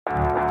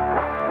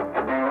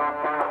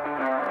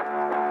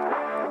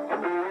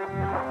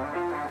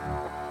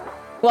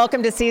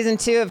Welcome to Season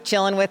 2 of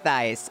Chillin' with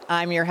Ice.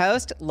 I'm your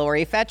host,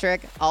 Lori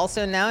Fetrick,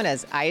 also known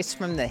as Ice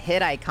from the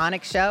hit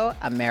iconic show,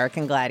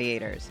 American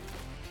Gladiators.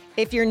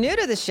 If you're new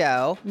to the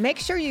show, make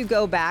sure you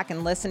go back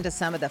and listen to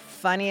some of the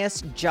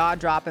funniest,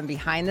 jaw-dropping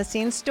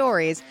behind-the-scenes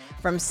stories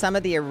from some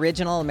of the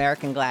original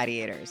American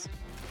Gladiators.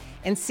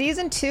 In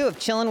Season 2 of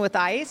Chillin' with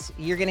Ice,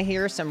 you're going to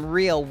hear some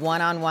real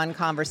one-on-one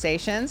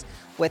conversations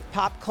with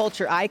pop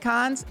culture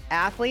icons,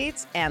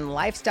 athletes, and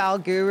lifestyle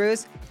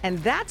gurus, and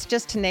that's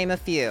just to name a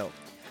few.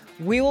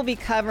 We will be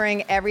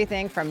covering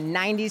everything from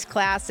 90s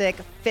classic,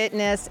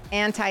 fitness,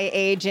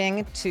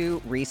 anti-aging,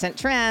 to recent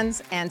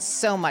trends, and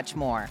so much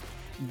more.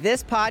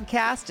 This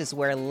podcast is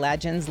where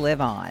legends live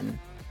on.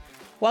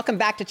 Welcome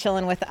back to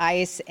Chillin' with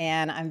Ice,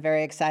 and I'm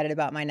very excited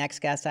about my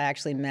next guest. I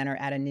actually met her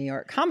at a New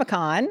York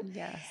Comic-Con.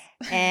 Yes.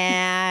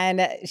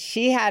 And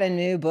she had a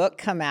new book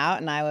come out,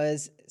 and I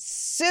was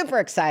super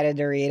excited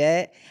to read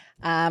it.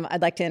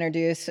 I'd like to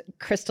introduce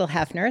Crystal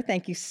Hefner.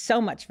 Thank you so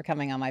much for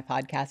coming on my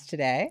podcast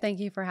today. Thank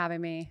you for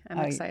having me. I'm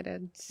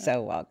excited.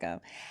 So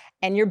welcome.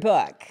 And your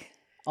book,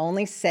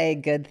 Only Say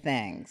Good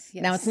Things.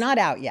 Yes. Now, it's not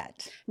out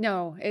yet.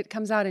 No, it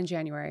comes out in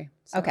January.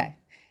 So Okay.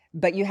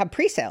 But you have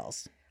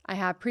pre-sales. I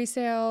have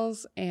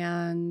pre-sales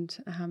and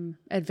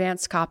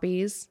advanced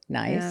copies.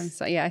 Nice. And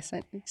so, yeah, I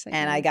sent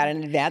And I got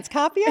an advanced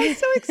copy. I'm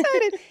so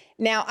excited.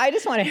 Now, I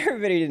just want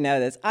everybody to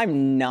know this.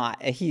 I'm not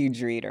a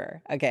huge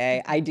reader,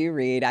 okay? I do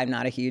read. I'm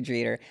not a huge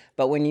reader.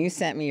 But when you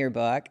sent me your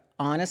book,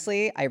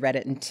 honestly, I read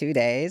it in 2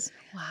 days.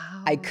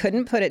 Wow. I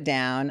couldn't put it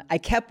down. I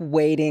kept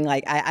waiting.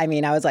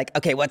 I was like,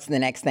 okay, what's the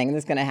next thing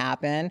that's going to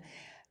happen?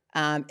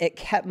 It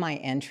kept my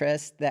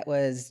interest. It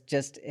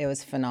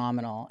was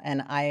phenomenal.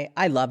 And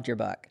I loved your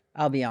book.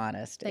 I'll be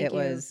honest. Thank it you.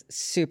 was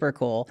super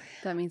cool.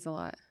 That means a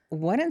lot.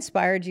 What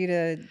inspired you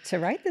to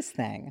write this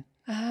thing?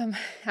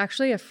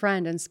 Actually, a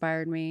friend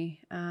inspired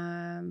me.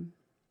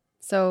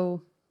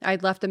 So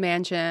I'd left the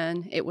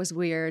mansion. It was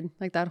weird.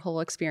 Like that whole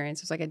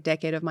experience was like a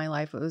decade of my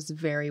life. It was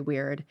very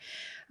weird.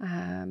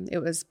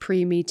 It was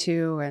pre-Me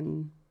Too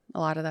and a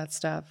lot of that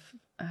stuff.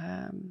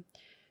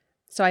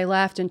 So I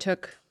left and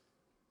took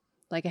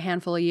like a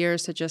handful of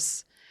years to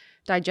just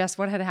digest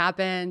what had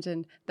happened.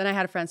 And then I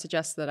had a friend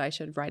suggest that I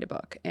should write a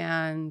book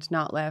and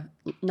not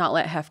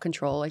let Hef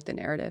control like the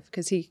narrative,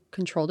 because he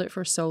controlled it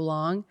for so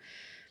long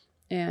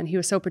and he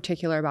was so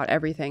particular about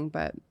everything.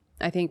 But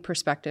I think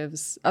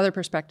other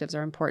perspectives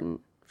are important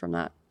from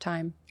that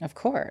time. Of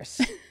course.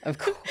 Of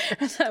course.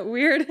 Is that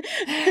weird?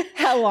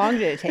 How long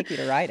did it take you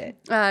to write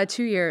it?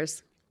 2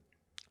 years.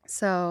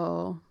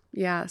 So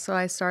yeah, so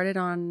I started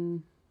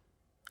on,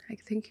 I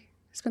think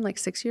it's been like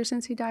 6 years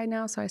since he died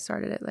now. So I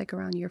started it like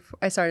around year 4.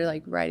 I started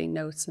like writing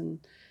notes and,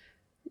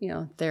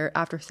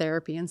 after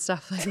therapy and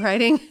stuff, like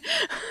writing.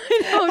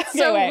 It's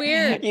so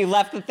weird. You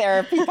left the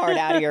therapy part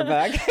out of your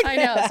book. I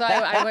know. So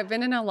I've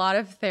been in a lot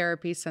of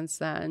therapy since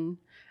then,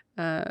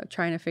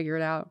 trying to figure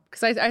it out.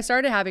 Because I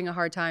started having a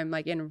hard time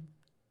like in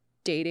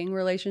dating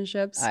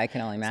relationships. I can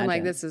only imagine. So I'm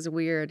like, this is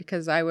weird,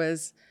 because I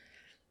was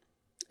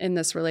in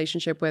this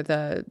relationship with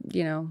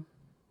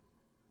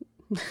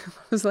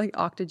was like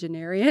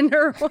octogenarian,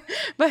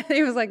 but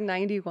he was like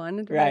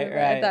 91.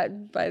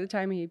 Right. By the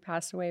time he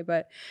passed away,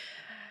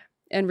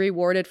 and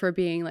rewarded for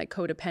being like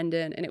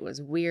codependent, and it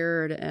was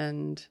weird,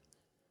 and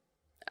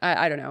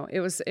I don't know.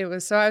 It was.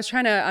 So I was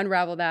trying to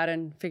unravel that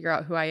and figure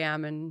out who I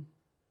am and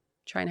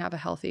try and have a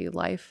healthy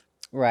life.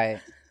 Right.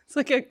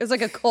 It's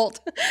like a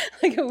cult,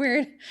 like a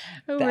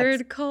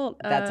weird cult.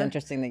 That's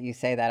interesting that you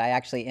say that. I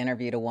actually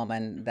interviewed a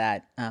woman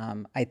that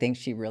I think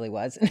she really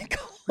was in a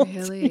cult.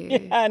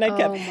 Really?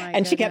 Yeah,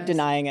 and she kept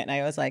denying it. And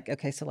I was like,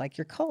 okay, so like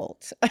your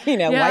cult, why do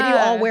you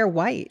all wear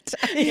white?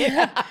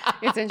 Yeah.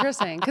 It's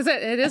interesting because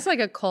it is like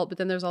a cult, but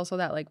then there's also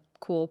that like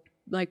cool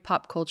like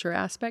pop culture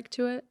aspect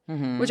to it,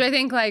 which I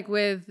think like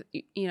with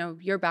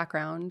your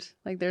background,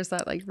 like there's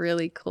that like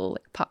really cool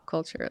like pop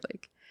culture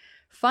like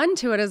fun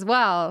to it as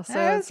well. So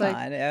it was it's like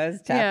fun. It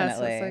was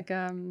definitely.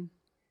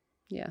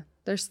 Yeah,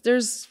 so it's like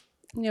there's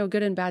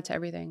good and bad to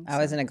everything. I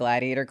was in a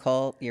gladiator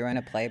cult. You were in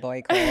a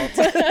Playboy cult.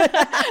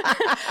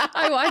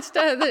 I watched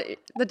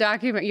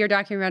your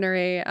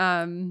documentary,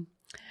 and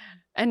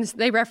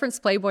they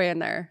referenced Playboy in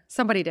there.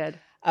 Somebody did.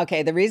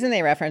 Okay, the reason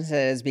they referenced it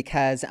is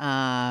because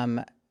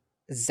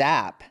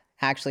Zap,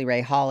 actually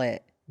Ray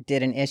Hollett,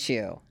 did an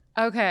issue.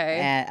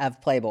 Okay.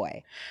 Of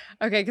Playboy.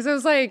 Okay, because it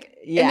was like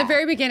in the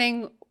very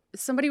beginning,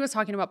 somebody was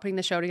talking about putting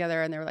the show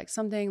together, and they were like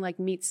something like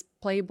meets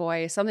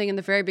Playboy, something in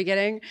the very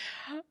beginning.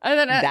 And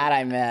then that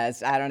I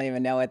missed. I don't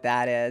even know what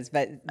that is.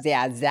 But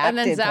yeah, Zap and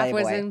then did Zap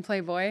Playboy. was in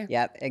Playboy.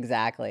 Yep,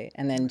 exactly.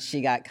 And then she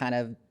got kind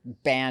of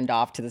banned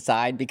off to the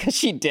side because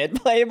she did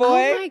Playboy.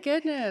 Oh my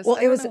goodness. Well,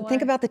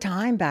 think about the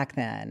time back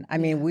then. I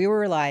mean, we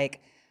were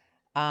like,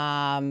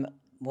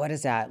 what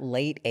is that,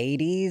 late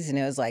 80s? And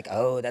it was like,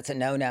 oh, that's a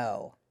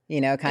no-no,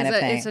 kind of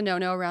thing. It's a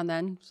no-no around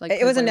then? Like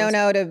it was a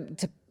no-no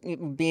to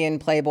be in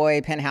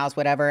Playboy, Penthouse,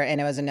 whatever, and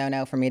it was a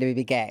no-no for me to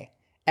be gay.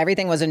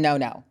 Everything was a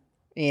no-no,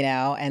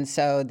 and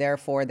so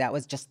therefore that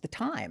was just the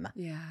time.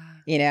 Yeah.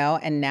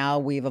 And now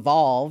we've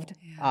evolved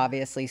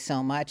obviously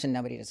so much, and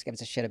nobody just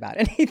gives a shit about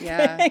anything.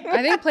 Yeah.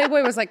 I think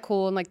Playboy was like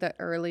cool in like the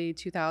early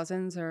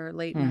 2000s or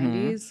late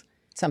 90s.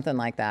 Something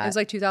like that. It was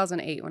like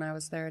 2008 when I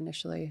was there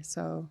initially.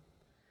 So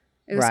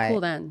it was Right.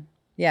 cool then.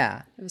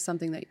 Yeah. It was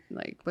something that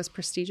like was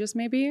prestigious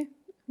maybe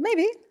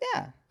Maybe,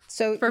 yeah.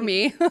 So for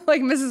me,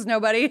 like Mrs.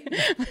 Nobody.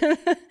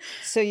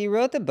 So you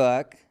wrote the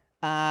book.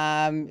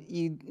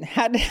 You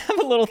had to have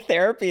a little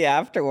therapy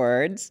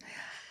afterwards.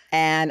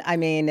 And I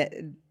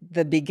mean,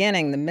 the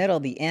beginning, the middle,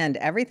 the end,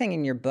 everything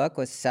in your book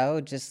was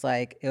so just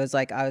like, it was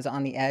like I was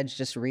on the edge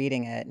just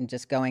reading it and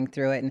just going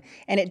through it.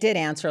 And it did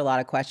answer a lot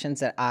of questions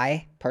that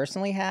I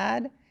personally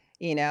had,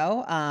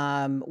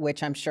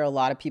 which I'm sure a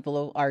lot of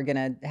people are going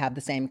to have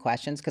the same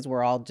questions because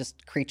we're all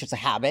just creatures of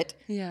habit.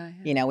 Yeah.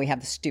 We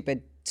have the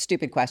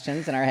stupid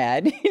questions in our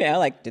head,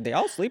 like, did they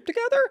all sleep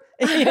together?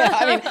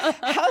 I mean,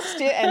 how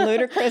and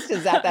ludicrous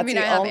is that? That's I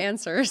have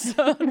answers.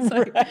 So it's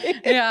like, right?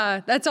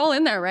 Yeah, that's all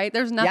in there, right?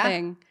 There's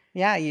nothing.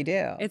 Yeah, you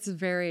do. It's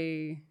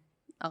very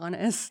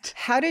honest.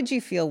 How did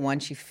you feel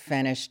once you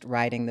finished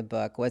writing the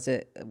book? Was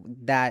it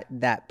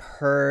that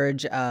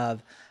purge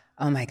of,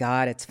 oh my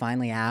God, it's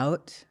finally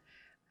out?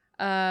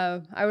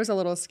 I was a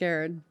little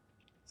scared.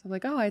 So I'm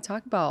like, I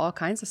talk about all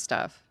kinds of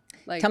stuff.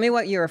 Like, tell me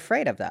what you're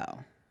afraid of,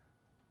 though.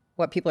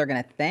 What people are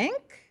going to think?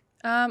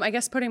 I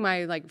guess putting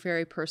my like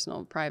very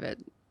personal, private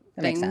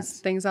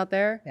things out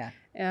there.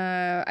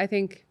 Yeah. I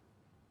think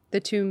the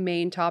two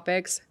main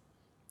topics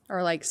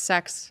are like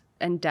sex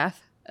and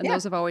death, and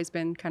those have always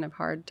been kind of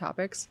hard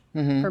topics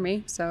for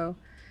me. So,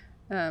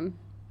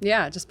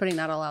 just putting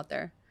that all out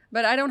there.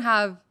 But I don't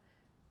have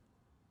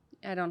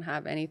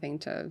anything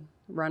to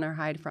run or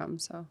hide from,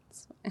 so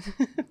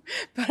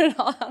put it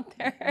all out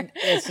there.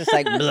 It's just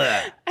like,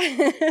 blah.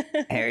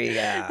 There you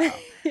go.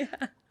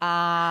 Yeah.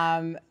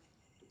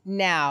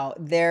 Now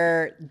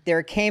there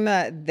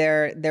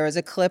was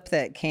a clip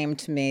that came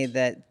to me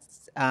that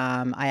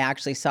I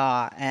actually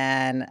saw,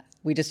 and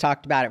we just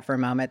talked about it for a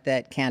moment,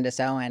 that Candace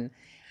Owen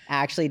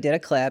actually did a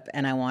clip,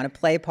 and I want to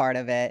play part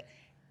of it,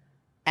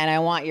 and I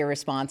want your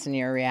response and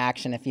your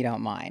reaction if you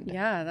don't mind.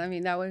 Yeah, I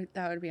mean that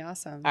would be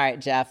awesome. All right,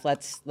 Jeff,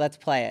 let's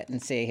play it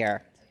and see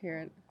here. Hear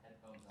it.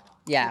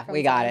 Yeah,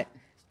 we got it.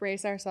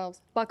 Brace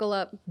ourselves. Buckle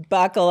up.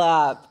 Buckle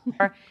up.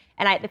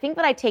 And the thing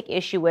that I take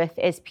issue with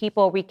is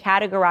people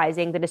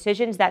recategorizing the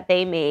decisions that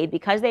they made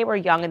because they were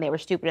young and they were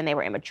stupid and they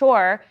were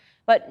immature,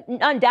 but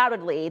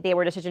undoubtedly they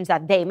were decisions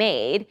that they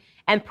made,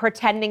 and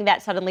pretending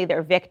that suddenly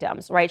they're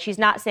victims, right? She's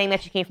not saying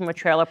that she came from a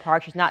trailer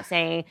park. She's not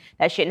saying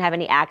that she didn't have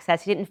any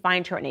access. He didn't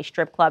find her in a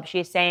strip club. She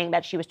is saying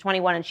that she was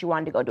 21 and she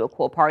wanted to go to a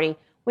cool party.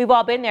 We've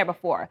all been there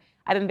before.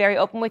 I've been very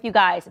open with you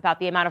guys about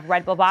the amount of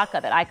Red Bull vodka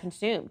that I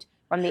consumed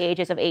from the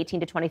ages of 18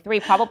 to 23,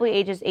 probably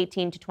ages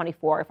 18 to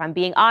 24, if I'm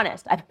being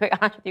honest. I've been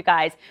honest with you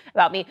guys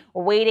about me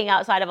waiting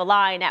outside of a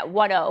line at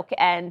One Oak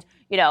and,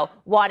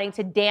 wanting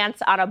to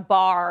dance on a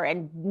bar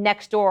and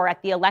next door at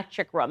the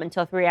Electric Room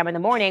until 3 a.m. in the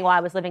morning while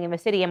I was living in the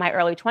city in my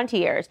early 20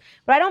 years.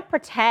 But I don't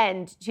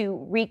pretend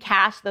to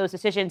recast those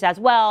decisions as,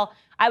 well,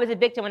 I was a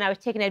victim when I was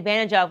taken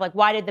advantage of. Like,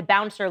 why did the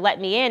bouncer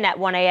let me in at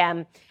 1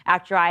 a.m.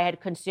 after I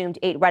had consumed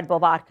 8 Red Bull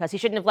vodkas? He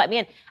shouldn't have let me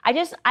in.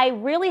 I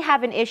really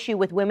have an issue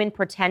with women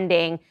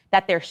pretending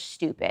that they're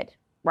stupid,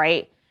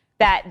 right?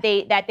 That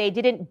they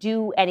didn't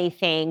do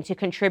anything to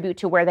contribute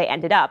to where they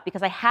ended up.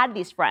 Because I had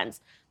these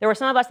friends. There were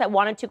some of us that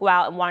wanted to go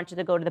out and wanted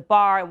to go to the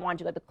bar and wanted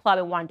to go to the club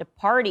and wanted to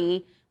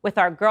party with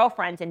our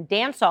girlfriends and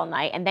dance all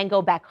night and then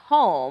go back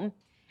home.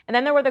 And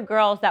then there were the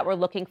girls that were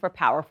looking for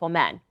powerful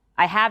men.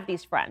 I have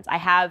these friends. I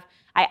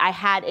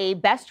had a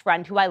best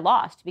friend who I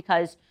lost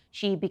because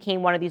she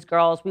became one of these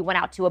girls. We went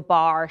out to a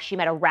bar. She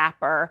met a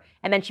rapper.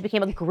 And then she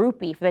became a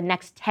groupie for the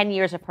next 10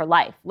 years of her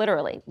life,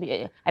 literally.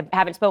 I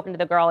haven't spoken to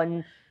the girl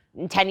in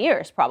 10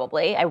 years,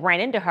 probably. I ran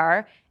into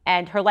her,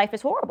 and her life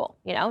is horrible.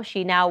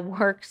 She now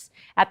works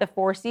at the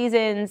Four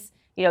Seasons,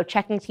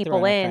 checking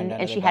people in.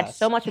 And she had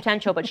so much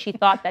potential, but she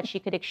thought that she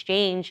could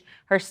exchange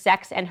her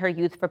sex and her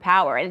youth for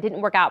power. And it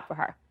didn't work out for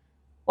her.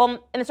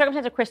 Well, in the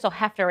circumstance of Crystal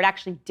Hefner, it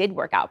actually did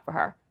work out for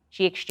her.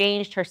 She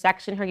exchanged her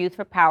sex and her youth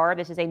for power.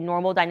 This is a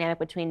normal dynamic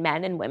between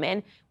men and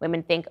women.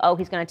 Women think, oh,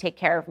 he's going to take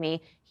care of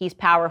me. He's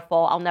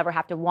powerful. I'll never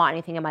have to want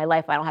anything in my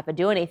life. I don't have to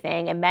do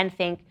anything. And men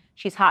think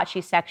she's hot,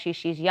 she's sexy,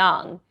 she's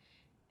young.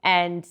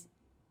 And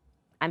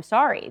I'm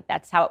sorry,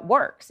 that's how it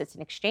works. It's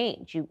an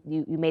exchange.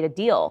 You made a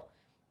deal.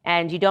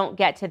 And you don't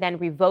get to then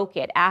revoke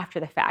it after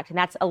the fact. And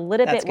that's a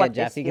little bit what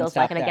this feels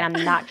like. And again,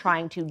 I'm not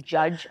trying to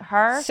judge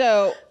her.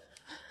 So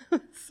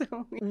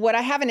what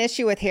I have an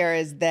issue with here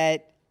is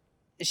that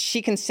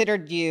she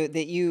considered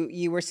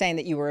you were saying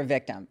that you were a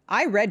victim.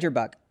 I read your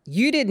book.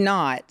 You did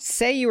not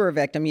say you were a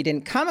victim. You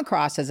didn't come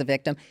across as a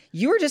victim.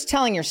 You were just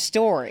telling your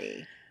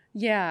story.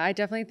 Yeah, I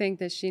definitely think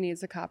that she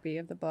needs a copy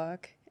of the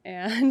book.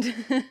 And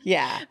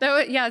yeah,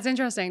 it's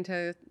interesting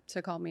to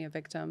call me a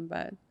victim,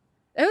 but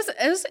it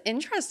was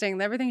interesting,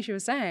 everything she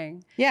was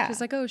saying. Yeah, she's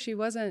like, oh, she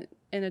wasn't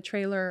in a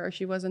trailer or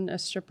she wasn't a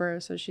stripper,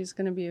 so she's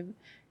gonna be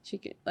she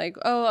could, like,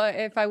 oh,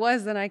 if I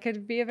was, then I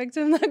could be a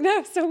victim. Like, that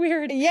was so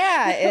weird.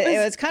 Yeah,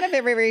 it was kind of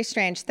a very, very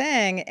strange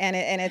thing, and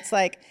it's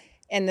like,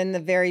 And then the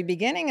very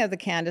beginning of the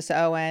Candace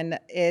Owen,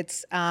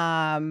 it's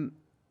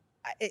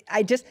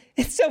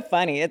it's so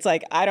funny. It's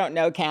like, I don't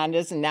know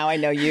Candace and now I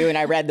know you, and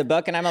I read the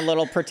book and I'm a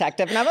little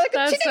protective and I'm like,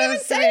 she didn't even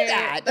say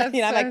that. That's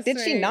I'm like, did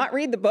she not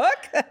read the book?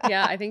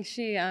 Yeah, I think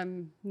she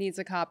needs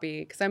a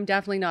copy because I'm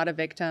definitely not a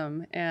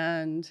victim.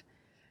 And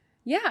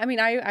yeah, I mean,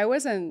 I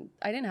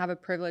didn't have a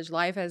privileged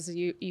life as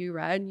you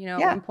read, at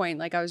one point,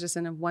 like I was just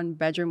in a one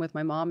bedroom with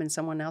my mom in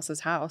someone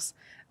else's house.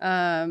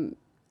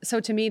 So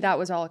to me, that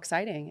was all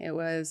exciting. It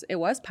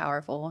was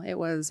powerful. It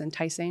was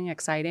enticing,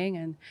 exciting,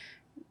 and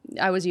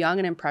I was young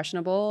and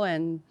impressionable,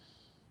 and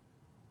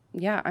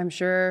yeah, I'm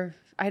sure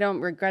I don't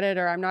regret it,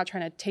 or I'm not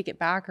trying to take it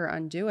back or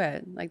undo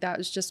it. Like that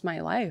was just my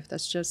life.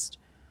 That's just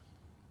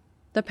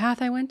the path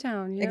I went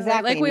down.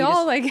 Exactly. Like we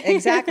all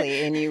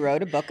exactly. And you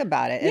wrote a book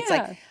about it. It's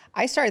Yeah. like,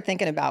 I started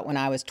thinking about when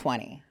I was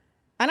 20,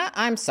 and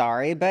I'm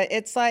sorry, but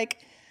it's like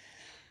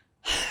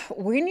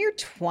when you're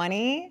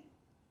 20,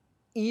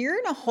 you're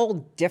in a whole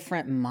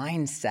different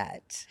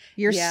mindset.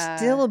 You're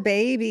still a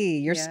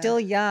baby. You're still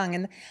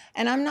young.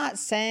 And I'm not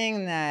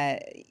saying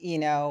that,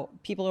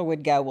 people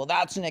would go, well,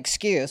 that's an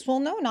excuse. Well,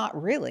 no,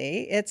 not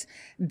really.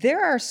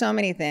 There are so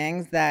many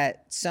things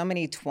that so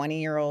many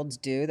 20-year-olds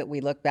do that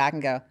we look back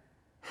and go,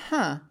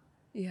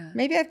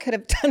 maybe I could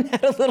have done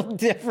that a little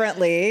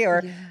differently,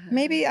 or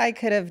maybe I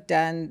could have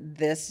done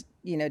this,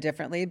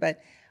 differently.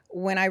 But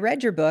when I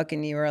read your book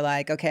and you were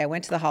like, okay, I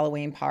went to the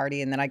Halloween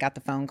party and then I got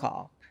the phone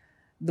call.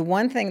 The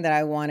one thing that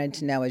I wanted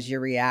to know is your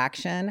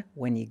reaction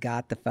when you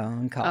got the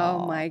phone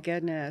call. Oh my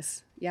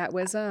goodness. Yeah, it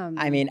was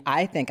I mean,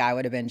 I think I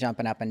would have been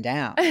jumping up and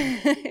down.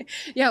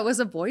 Yeah, it was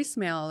a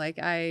voicemail. Like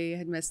I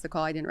had missed the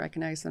call. I didn't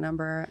recognize the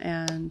number,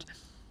 and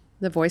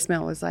the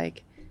voicemail was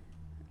like,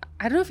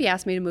 I don't know if he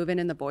asked me to move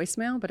in the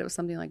voicemail, but it was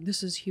something like,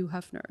 "This is Hugh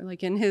Hefner,"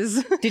 like in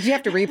his. Did you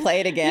have to replay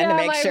it again to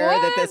make sure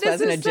that this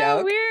wasn't a joke?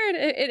 So weird.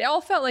 It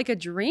all felt like a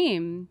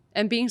dream,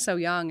 and being so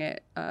young,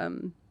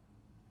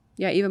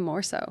 even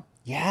more so.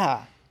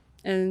 Yeah.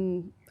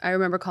 And I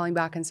remember calling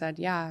back and said,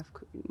 "Yeah,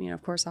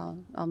 of course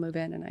I'll move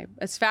in," and I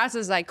as fast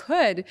as I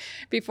could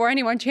before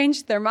anyone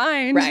changed their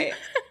mind, right?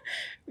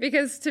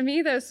 Because to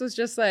me, this was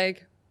just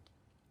like,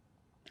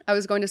 I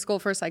was going to school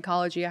for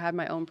psychology. I had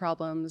my own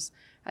problems.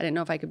 I didn't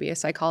know if I could be a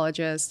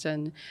psychologist,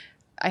 and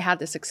I had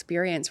this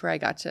experience where I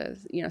got to,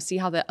 see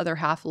how the other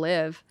half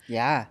live.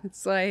 Yeah,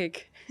 it's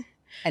like,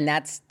 and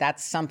that's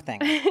something.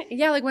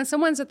 Yeah, like when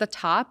someone's at the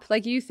top,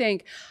 like you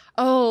think,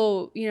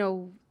 oh,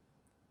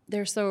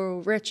 they're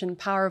so rich and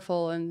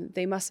powerful and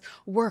they must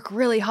work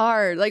really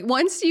hard. Like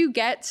once you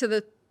get to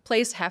the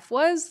place Hef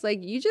was,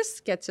 like you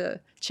just get to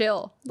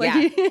chill.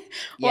 Like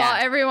while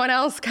everyone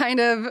else kind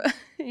of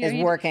is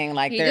working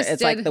like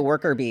it's like the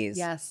worker bees.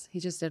 Yes. He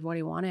just did what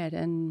he wanted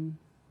and,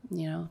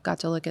 got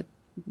to look at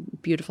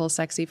beautiful,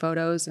 sexy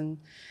photos and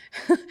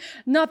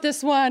not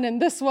this one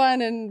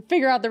and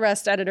figure out the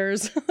rest,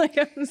 editors. Like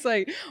I was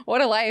like,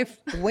 what a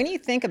life. When you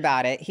think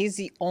about it, he's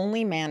the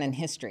only man in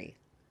history.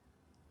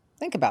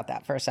 Think about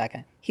that for a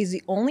second. He's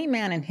the only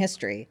man in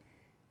history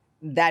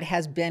that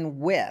has been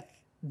with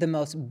the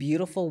most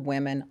beautiful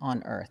women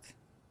on earth.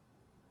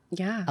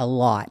 Yeah. A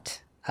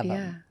lot of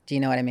them. Do you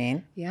know what I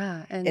mean?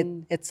 Yeah.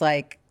 And it's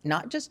like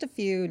not just a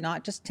few,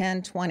 not just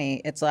 10,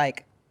 20. It's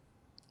like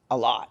a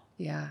lot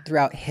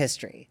throughout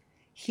history.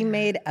 He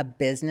made a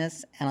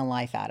business and a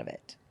life out of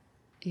it.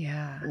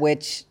 Yeah.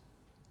 Which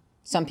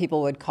some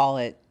people would call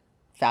it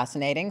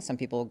fascinating. Some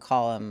people would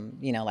call him,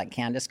 like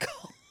Candace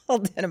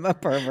called him a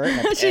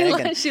pervert.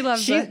 She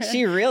loves it.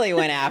 She really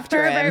went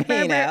after him.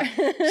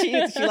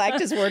 She liked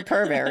his word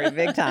pervert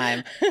big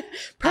time.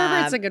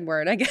 Pervert's a good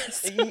word, I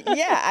guess.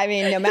 Yeah, I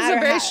mean, no matter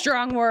it's a very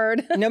strong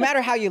word. No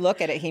matter how you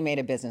look at it, he made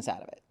a business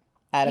out of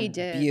it. He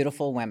did.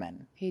 Beautiful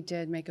women. He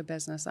did make a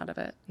business out of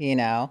it.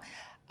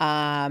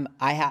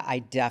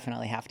 I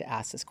definitely have to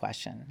ask this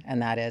question,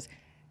 and that is,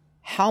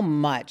 how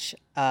much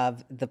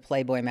of the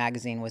Playboy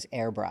magazine was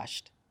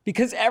airbrushed?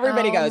 Because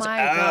everybody goes,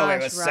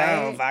 it was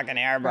so fucking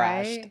airbrushed.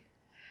 Right?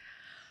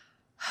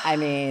 I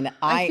mean,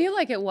 I feel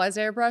like it was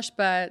airbrushed,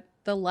 but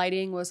the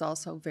lighting was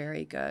also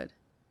very good.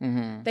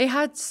 Mm-hmm. They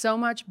had so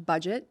much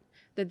budget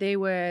that they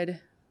would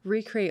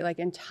recreate like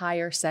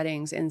entire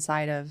settings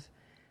inside of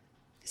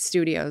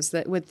studios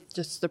that with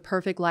just the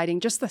perfect lighting.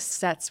 Just the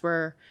sets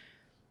were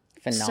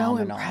phenomenal.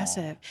 So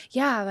impressive.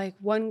 Yeah, like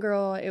one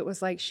girl, it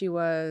was like she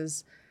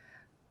was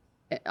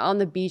on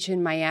the beach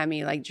in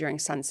Miami, like during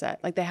sunset.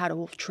 Like they had a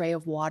whole tray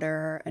of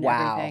water and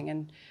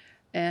everything.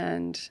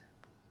 And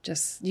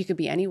just, you could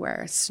be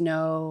anywhere,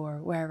 snow or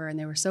wherever. And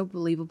they were so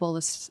believable,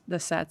 the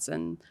sets,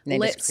 and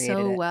lit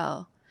so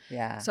well.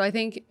 Yeah. So I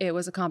think it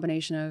was a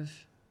combination of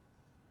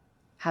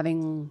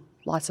having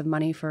lots of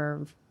money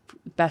for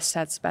best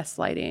sets, best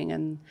lighting,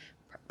 and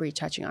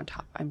retouching on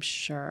top, I'm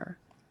sure.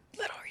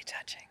 Little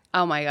retouching.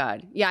 Oh my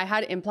God. Yeah, I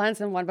had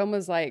implants and one of them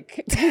was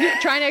like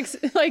trying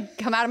to like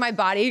come out of my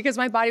body because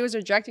my body was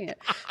rejecting it.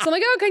 So I'm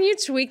like, oh, can you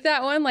tweak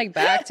that one like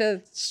back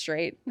to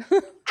straight?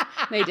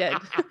 They did.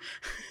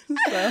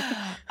 So.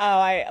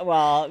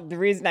 Well, the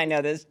reason I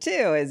know this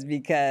too is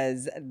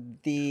because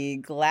the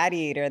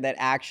gladiator that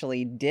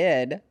actually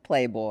did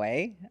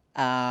Playboy,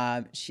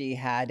 she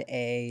had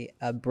a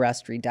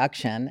breast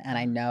reduction, and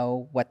I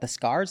know what the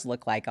scars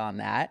look like on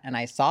that, and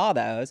I saw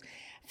those.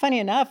 Funny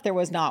enough, there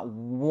was not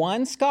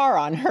one scar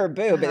on her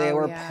boob, but they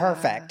were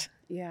perfect.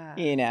 Yeah.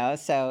 You know,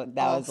 so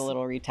that was a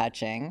little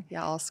retouching.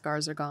 Yeah, all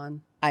scars are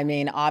gone. I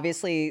mean,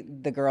 obviously,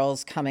 the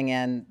girls coming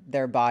in,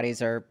 their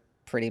bodies are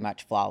pretty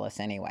much flawless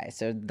anyway.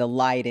 So the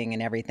lighting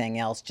and everything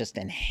else just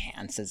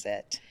enhances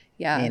it.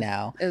 Yeah. You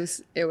know,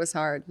 it was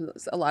hard.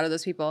 A lot of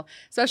those people,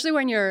 especially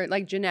when you're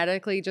like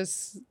genetically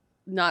just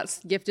not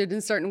gifted in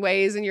certain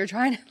ways and you're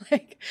trying to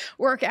like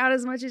work out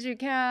as much as you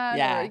can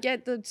or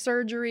get the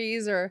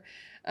surgeries or,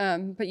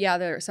 but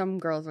yeah, some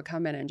girls would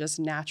come in and just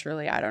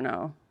naturally, I don't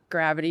know,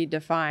 gravity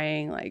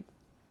defying, like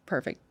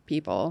perfect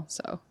people.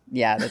 So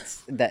yeah,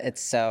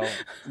 it's so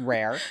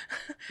rare,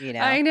 you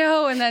know. I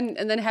know. And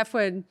then Hef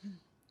would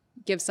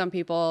give some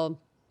people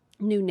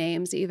new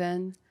names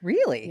even.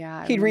 Really?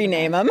 Yeah. He'd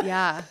rename them.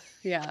 Yeah.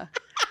 Yeah.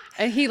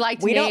 And he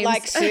liked we names. don't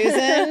like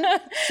Susan,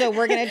 so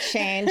we're going to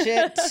change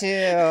it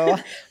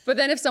to. But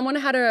then if someone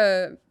had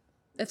a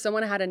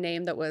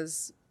name that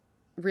was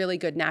really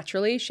good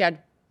naturally, she had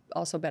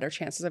also better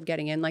chances of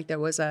getting in. Like there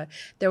was a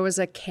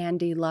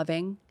Candy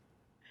Loving,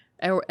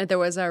 there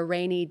was a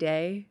Rainy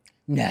Day.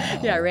 No.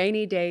 Yeah,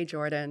 Rainy Day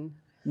Jordan.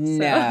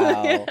 No.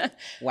 Yeah.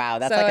 Wow,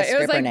 that's like a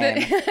stripper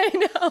name.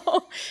 I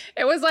know.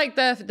 It was like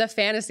the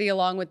fantasy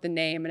along with the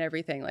name and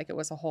everything. Like it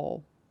was a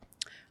whole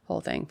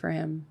thing for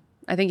him.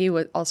 I think he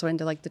was also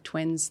into like the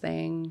twins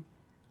thing.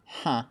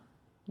 Huh.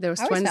 There was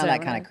I twins. always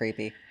found that kind of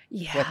creepy.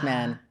 Yeah. With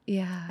men.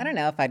 Yeah. I don't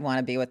know if I'd want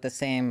to be with the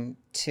same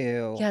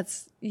two.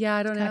 Yeah,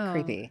 I don't know. Kind of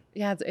creepy.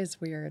 Yeah, it's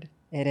weird.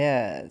 It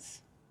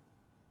is.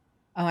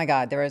 Oh my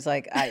God, there was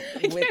like I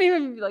can't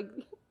even like.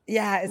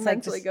 Yeah, it's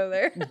mentally like go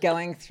there.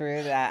 Going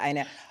through that. I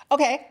know.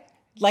 Okay.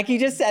 Like you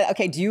just said,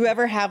 okay, do you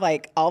ever have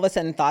like all of a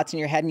sudden thoughts in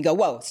your head and you go,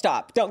 whoa,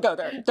 stop, don't go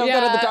there. Don't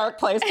go to the dark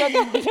place. Don't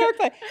go to the dark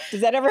place.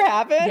 Does that ever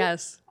happen?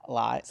 Yes. A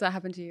lot. Does that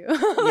happen to you?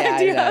 Yeah,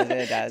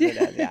 it does.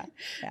 Yeah.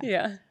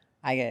 Yeah.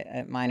 I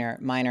get mine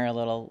are a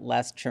little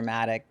less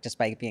traumatic just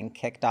by being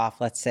kicked off,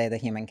 let's say, the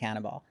human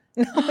cannibal.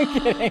 No, I'm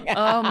kidding.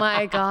 Oh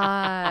my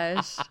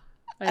gosh.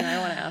 I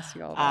want to ask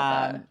you all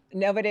about that.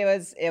 No, but it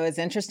was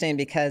interesting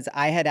because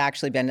I had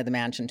actually been to the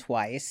mansion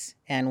twice,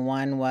 and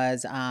one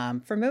was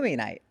for movie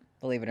night.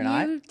 Believe it or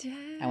not, You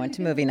did. I went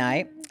to movie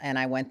night, and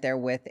I went there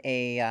with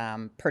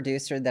a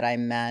producer that I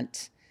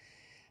met.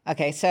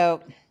 Okay,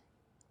 so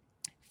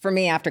for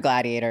me, after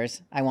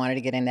Gladiators, I wanted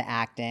to get into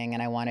acting,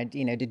 and I wanted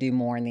to do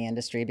more in the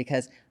industry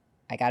because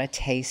I got a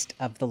taste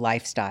of the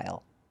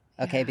lifestyle.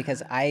 Okay,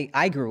 because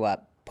I grew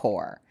up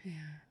poor. Yeah.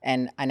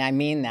 And I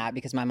mean that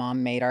because my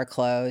mom made our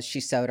clothes.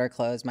 She sewed our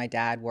clothes. My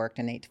dad worked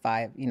an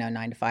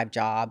 9 to 5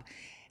 job.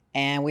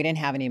 And we didn't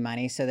have any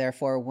money. So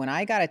therefore, when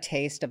I got a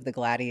taste of the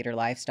gladiator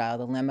lifestyle,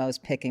 the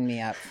limos picking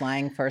me up,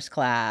 flying first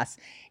class,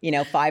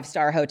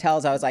 5-star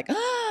hotels, I was like,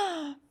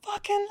 oh,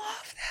 fucking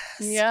love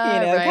this.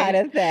 Yeah, right. Kind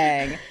of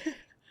thing.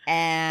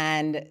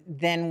 And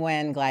then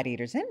when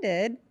Gladiators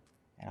ended,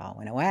 it all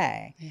went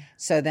away. Yeah.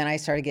 So then I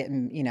started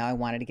getting, I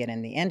wanted to get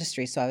in the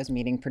industry. So I was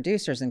meeting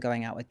producers and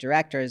going out with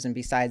directors. And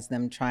besides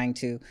them trying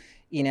to,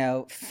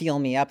 feel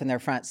me up in their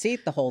front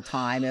seat the whole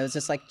time, it was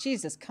just like,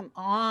 Jesus, come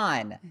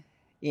on.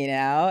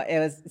 It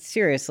was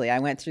seriously, I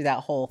went through that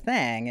whole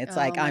thing. It's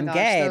like, I'm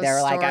gay. They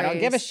were like, I don't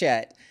give a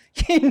shit.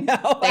 They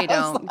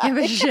don't give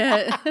a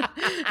shit.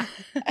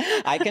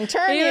 I can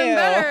turn Even you.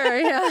 better.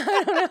 Yeah.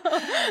 I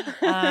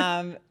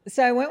don't know.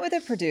 So I went with a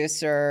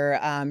producer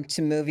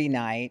to movie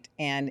night,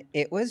 and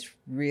it was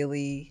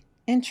really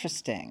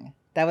interesting.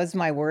 That was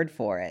my word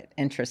for it.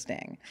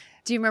 Interesting.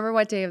 Do you remember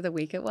what day of the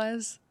week it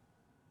was?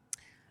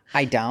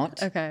 I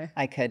don't. Okay.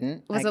 I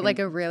couldn't. Was it like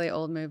a really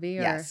old movie?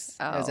 Or? Yes.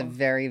 It was a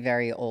very,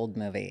 very old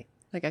movie.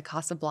 Like a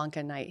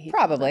Casablanca night.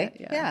 Probably.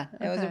 Yeah.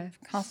 Okay. It was a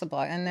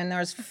Casablanca. And then there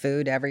was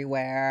food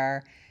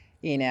everywhere,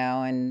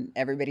 and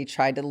everybody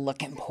tried to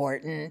look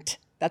important.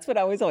 That's what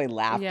I always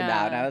laughed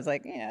about. And I was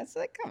like, it's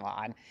like, come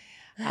on.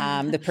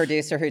 The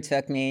producer who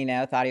took me,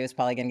 thought he was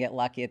probably going to get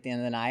lucky at the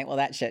end of the night. Well,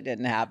 that shit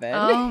didn't happen.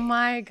 Oh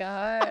my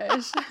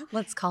gosh.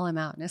 Let's call him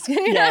out. Yeah,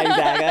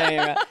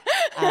 exactly.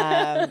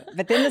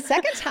 But then the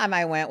second time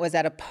I went was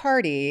at a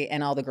party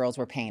and all the girls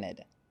were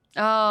painted.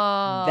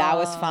 Oh. That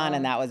was fun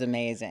and that was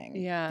amazing.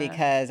 Yeah.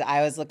 Because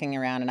I was looking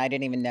around and I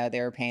didn't even know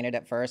they were painted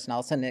at first. And all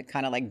of a sudden it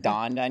kind of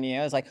dawned on you.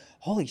 I was like,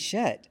 holy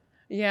shit.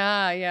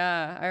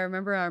 Yeah. I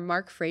remember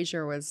Mark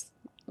Frazier was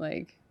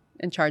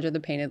in charge of the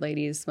painted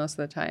ladies most of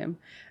the time.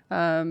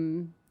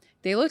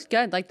 They looked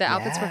good. Like the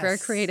outfits were very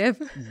creative.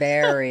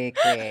 Very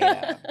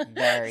creative.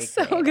 Very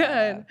so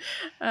creative.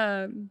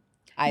 Good.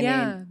 I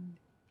mean,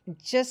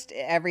 just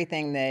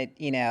everything that,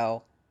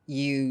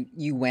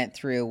 you went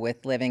through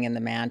with living in the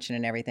mansion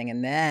and everything.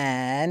 And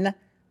then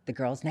The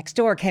Girls Next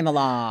Door came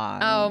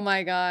along. Oh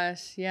my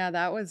gosh. Yeah,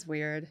 that was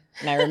weird.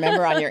 And I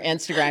remember on your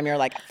Instagram, you're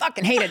like, I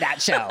fucking hated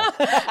that show.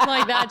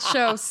 Like, that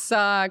show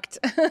sucked.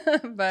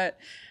 But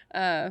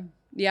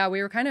yeah,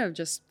 we were kind of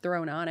just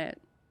thrown on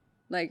it.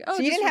 Like, oh,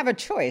 so you didn't have a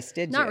choice,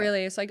 did you? Not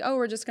really. It's like, oh,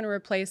 we're just going to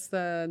replace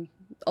the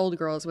old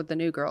girls with the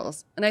new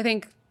girls. And I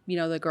think,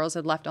 the girls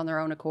had left on their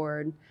own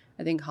accord.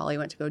 I think Holly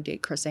went to go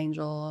date Chris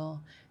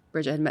Angel.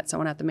 Bridget had met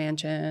someone at the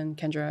mansion.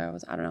 Kendra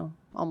was, I don't know,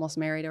 almost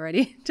married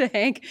already to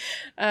Hank.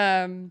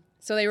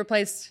 So they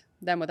replaced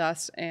them with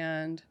us.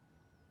 And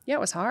yeah, it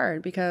was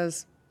hard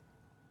because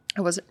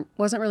I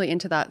wasn't really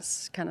into that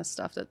kind of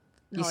stuff. That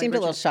you seemed a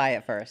little shy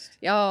at first.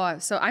 Oh,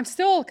 so I'm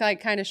still like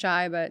kind of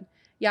shy, but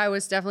yeah, I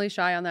was definitely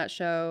shy on that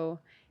show.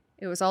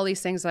 It was all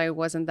these things that I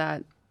wasn't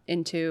that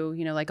into,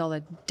 like all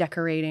the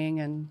decorating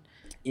and.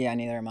 Yeah,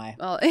 neither am I.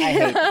 Well,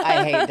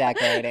 I hate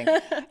decorating.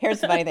 Here's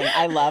the funny thing.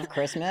 I love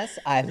Christmas.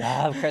 I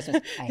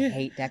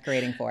hate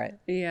decorating for it.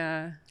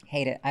 Yeah.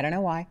 Hate it. I don't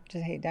know why.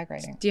 Just hate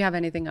decorating. Do you have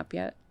anything up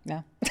yet?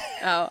 No.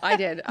 Oh, I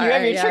did. You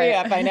have your tree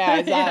up. I know.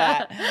 I saw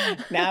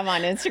that. Now I'm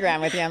on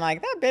Instagram with you. I'm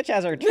like, that bitch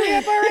has her tree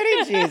up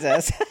already?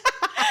 Jesus.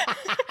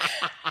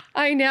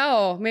 I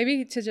know.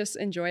 Maybe to just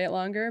enjoy it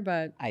longer,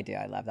 but. I do.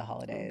 I love the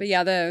holidays. But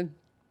yeah, the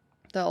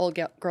old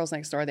girls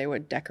next door, they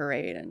would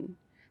decorate and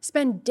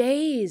spend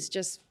days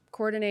just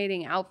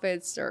coordinating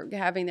outfits or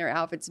having their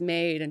outfits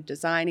made and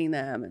designing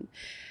them. And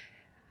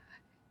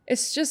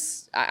it's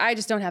just, I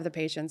just don't have the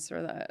patience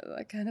for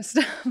that kind of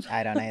stuff.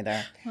 I don't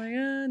either. Like,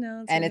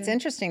 no. And it's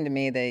interesting to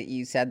me that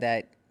you said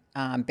that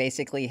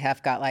basically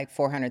Hef got like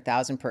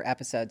 $400,000 per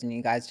episode and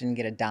you guys didn't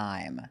get a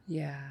dime.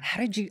 Yeah. How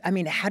did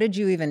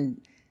you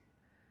even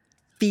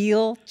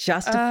feel,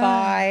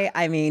 justify?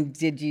 I mean,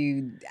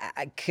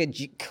 could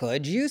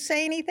you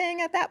say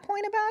anything at that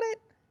point about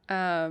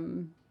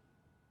it?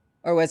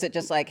 Or was it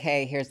just like,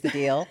 hey, here's the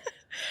deal?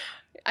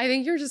 I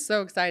think you're just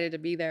so excited to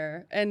be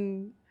there.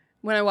 And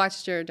when I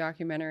watched your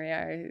documentary,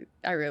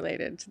 I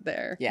related to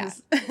there. Yeah.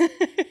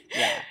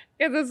 Yeah.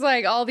 Because it's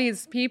like all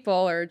these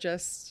people are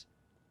just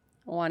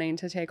wanting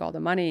to take all the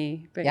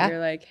money. But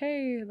you're like,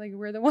 hey, like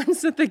we're the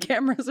ones that the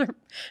cameras are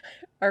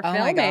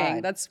filming. My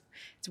God. It's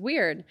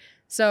weird.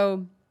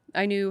 So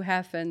I knew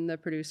Hef and the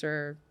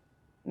producer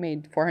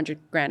made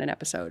 $400,000 an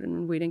episode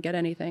and we didn't get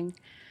anything.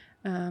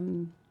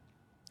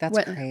 That's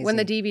crazy. When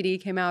the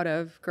DVD came out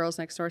of Girls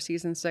Next Door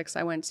season 6,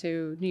 I went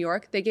to New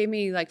York. They gave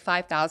me like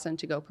 $5,000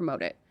 to go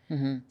promote it.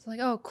 Mm-hmm. It's like,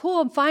 oh,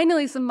 cool!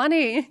 Finally, some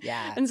money.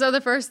 Yeah. And so the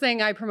first thing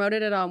I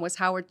promoted it on was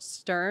Howard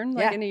Stern,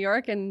 in New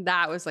York, and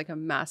that was like a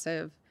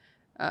massive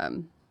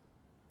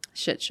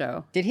shit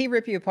show. Did he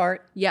rip you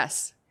apart?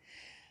 Yes.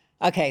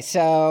 Okay,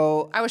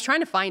 so I was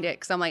trying to find it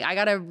because I'm like, I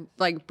gotta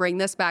like bring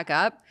this back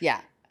up. Yeah.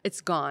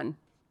 It's gone.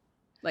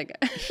 Like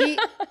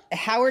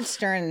Howard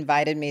Stern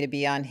invited me to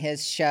be on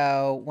his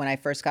show when I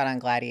first got on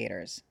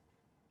Gladiators.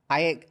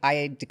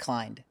 I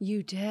declined.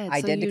 You did. I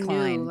did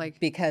decline knew,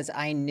 because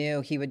I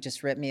knew he would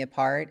just rip me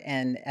apart.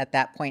 And at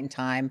that point in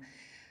time,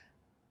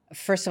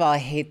 first of all,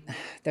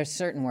 there's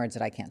certain words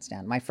that I can't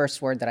stand. My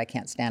first word that I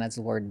can't stand is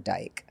the word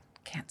dyke.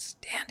 Can't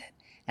stand it.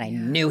 And I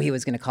knew he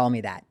was going to call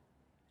me that.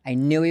 I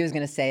knew he was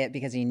going to say it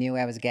because he knew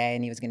I was gay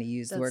and he was going to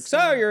use the word,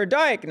 so you're a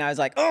dyke. And I was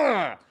like,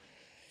 ugh.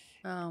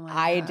 Oh my God.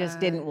 I just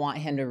didn't want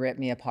him to rip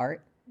me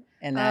apart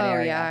in that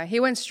area. Yeah. He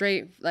went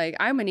straight, like,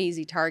 I'm an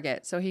easy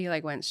target. So he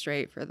like went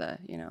straight for the,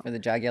 for the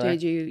jugular.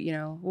 Did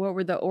you, what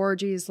were the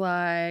orgies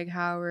like?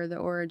 How were the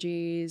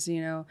orgies?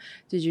 Did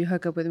you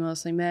hook up with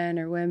mostly men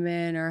or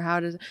women? Or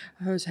how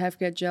does Hef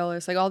get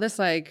jealous? Like all this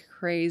like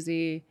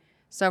crazy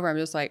stuff where I'm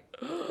just like,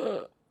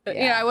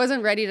 I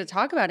wasn't ready to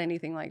talk about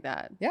anything like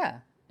that. Yeah.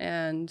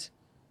 And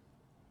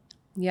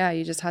yeah,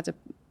 you just had to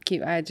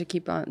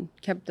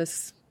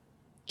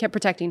kept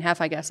protecting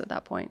Hef, I guess, at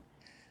that point.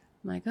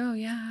 I'm like, oh,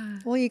 yeah.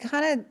 Well,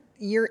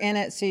 you're in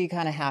it, so you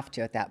kind of have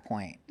to at that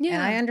point. Yeah.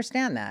 And I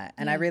understand that,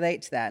 and I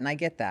relate to that, and I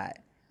get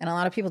that. And a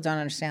lot of people don't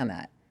understand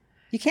that.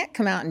 You can't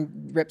come out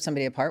and rip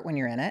somebody apart when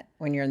you're in it,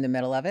 when you're in the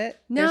middle of it.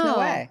 No, there's no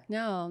way.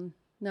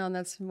 No, and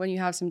that's when you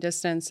have some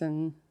distance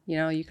and,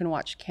 you can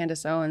watch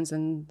Candace Owens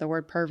and the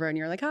word pervert and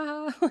you're like,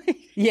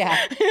 Yeah.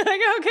 You're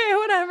like, okay,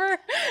 whatever.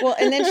 Well,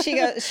 and then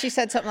she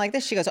said something like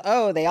this. She goes,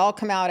 oh, they all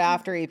come out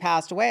after he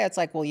passed away. It's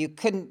like, well, you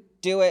couldn't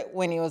do it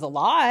when he was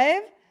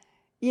alive.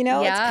 It's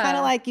kind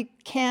of like you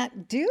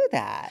can't do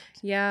that.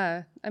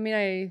 Yeah. I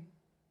mean,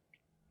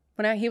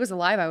 when he was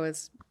alive, I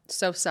was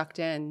so sucked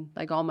in.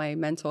 Like all my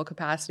mental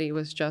capacity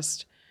was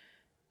just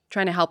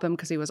trying to help him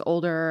because he was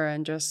older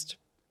and just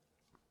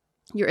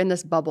you're in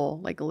this bubble,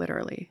 like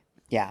literally.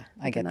 Yeah,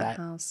 I get that.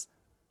 House.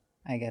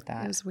 I get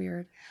that. It was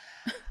weird.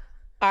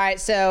 All right,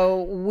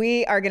 so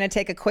we are going to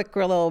take a quick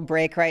little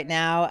break right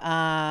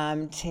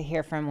now to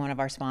hear from one of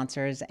our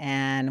sponsors,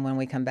 and when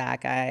we come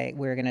back,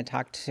 we're going to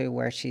talk to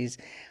where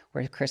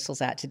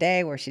Crystal's at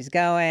today, where she's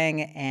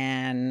going,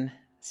 and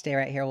stay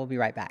right here. We'll be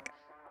right back.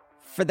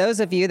 For those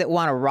of you that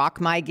want to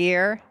rock my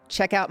gear,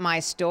 check out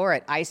my store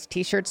at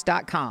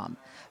icet-shirts.com.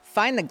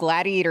 Find the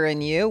gladiator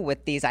in you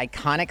with these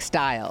iconic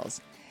styles.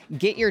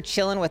 Get your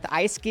Chillin' with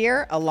Ice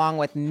gear along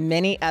with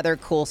many other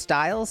cool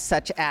styles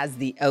such as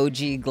the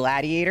OG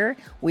Gladiator.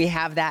 We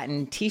have that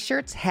in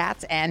t-shirts,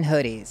 hats, and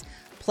hoodies.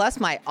 Plus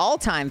my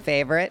all-time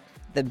favorite,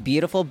 the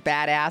beautiful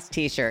badass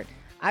t-shirt.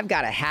 I've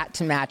got a hat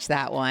to match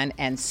that one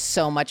and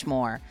so much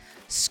more.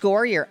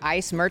 Score your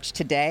Ice merch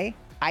today,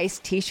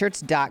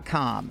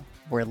 icet-shirts.com,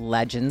 where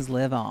legends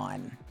live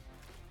on.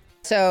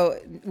 So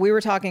we were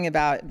talking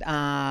about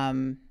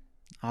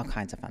all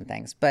kinds of fun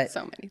things, but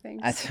So many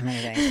things. So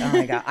many things. Oh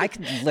my God. I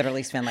could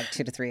literally spend like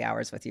 2 to 3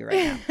 hours with you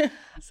right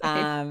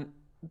now.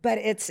 But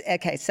it's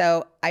okay.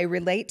 So I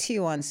relate to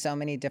you on so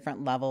many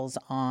different levels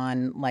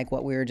on like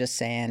what we were just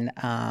saying,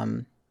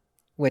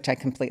 which I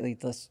completely,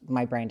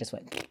 my brain just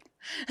went,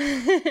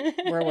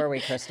 where were we,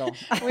 Crystal?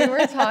 We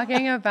were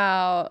talking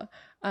about,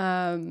 we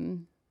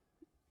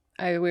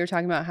were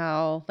talking about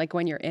how like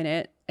when you're in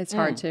it, it's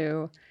hard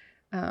to,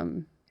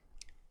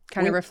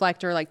 kind of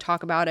reflect or like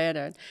talk about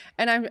it,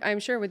 and I'm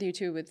sure with you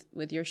too,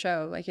 with your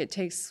show, like it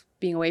takes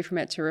being away from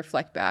it to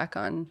reflect back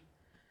on,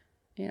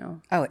 you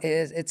know. Oh, it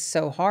is. It's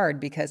so hard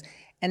because,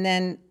 and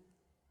then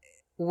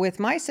with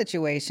my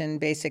situation,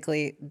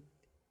 basically,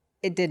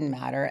 it didn't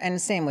matter,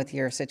 and same with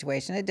your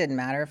situation, it didn't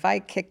matter if I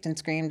kicked and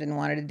screamed and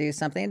wanted to do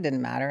something. It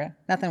didn't matter.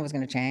 Nothing was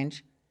going to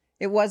change.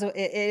 It was what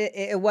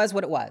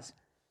it was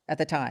at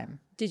the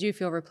time. Did you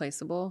feel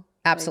replaceable?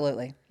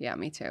 Absolutely. Like, yeah,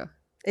 me too.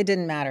 It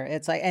didn't matter.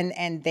 It's like,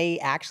 and they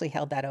actually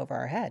held that over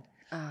our head.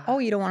 Oh,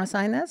 you don't want to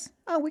sign this?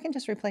 Oh, we can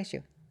just replace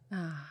you.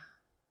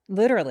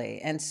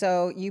 Literally. And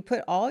so you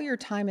put all your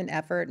time and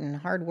effort and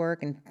hard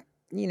work and,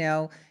 you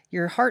know,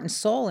 your heart and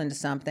soul into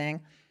something,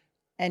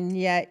 and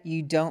yet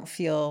you don't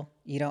feel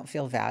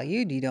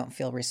valued. You don't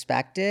feel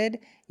respected.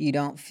 You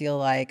don't feel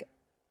like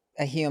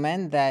a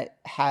human that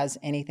has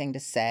anything to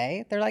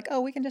say. They're like,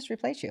 oh, we can just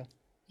replace you.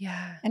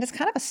 Yeah. And it's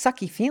kind of a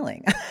sucky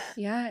feeling.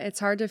 Yeah. It's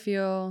hard to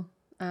feel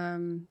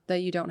that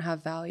you don't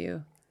have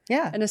value.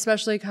 Yeah. And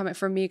especially coming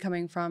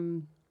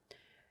from,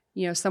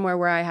 you know, somewhere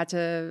where I had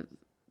to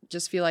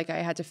just feel like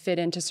I had to fit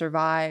in to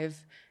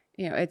survive.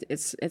 You know,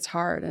 it's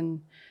hard.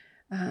 And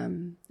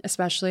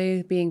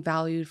especially being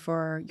valued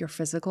for your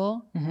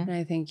physical. And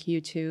I think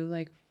you too,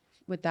 like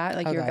with that,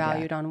 like you're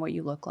valued on what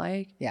you look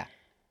like. Yeah.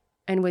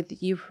 And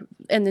with you,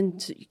 and then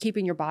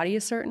keeping your body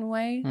a certain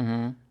way.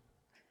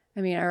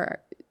 I mean, I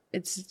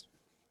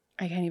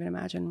can't even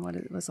imagine what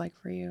it was like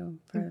for you.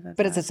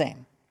 But it's the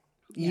same.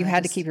 You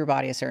had to keep your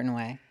body a certain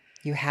way.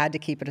 You had to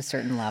keep it a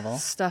certain level.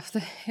 Stuff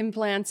the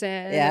implants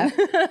in. Yeah.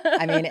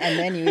 I mean, and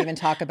then you even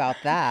talk about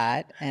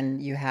that,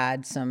 and you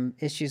had some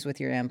issues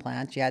with your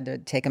implants. You had to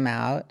take them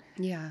out.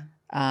 Yeah.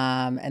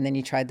 And then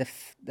you tried the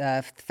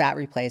fat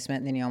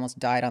replacement, and then you almost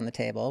died on the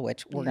table,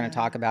 which we're going to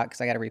talk about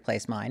because I got to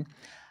replace mine.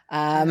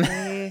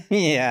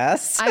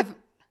 Yes.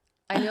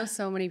 I know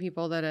so many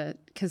people that,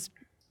 because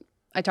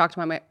I talked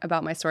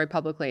about my story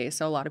publicly,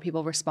 so a lot of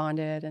people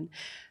responded, and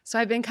so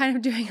I've been kind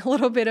of doing a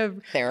little bit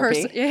of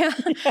therapy,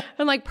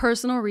 and like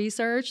personal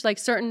research. Like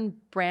certain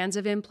brands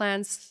of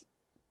implants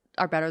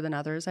are better than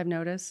others. I've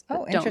noticed.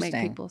 Oh, don't interesting.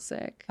 make people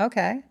sick.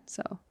 Okay,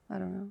 so I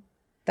don't know.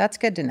 That's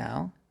good to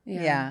know.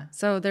 Yeah.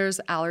 So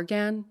there's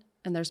Allergan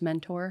and there's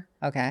Mentor.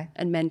 Okay.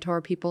 And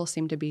Mentor people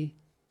seem to be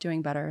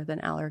doing better than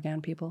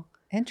Allergan people.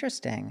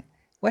 Interesting.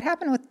 What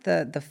happened with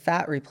the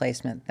fat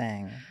replacement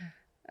thing?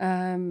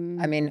 I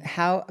mean,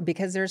 how,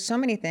 because there's so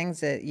many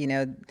things that, you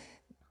know,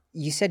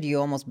 you said you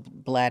almost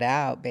bled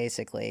out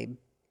basically.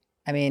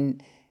 I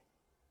mean,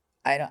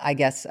 I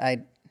guess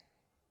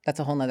that's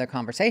a whole nother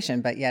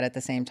conversation, but yet at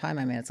the same time,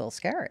 I mean, it's a little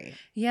scary.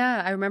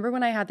 Yeah. I remember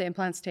when I had the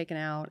implants taken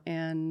out,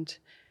 and,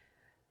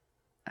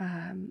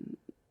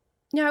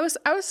 yeah,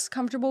 I was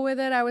comfortable with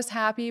it. I was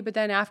happy. But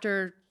then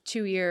after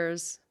 2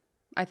 years,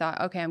 I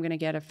thought, okay, I'm going to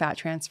get a fat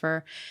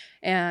transfer.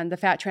 And the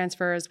fat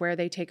transfer is where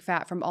they take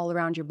fat from all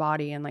around your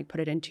body and like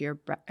put it into your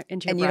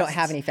And you don't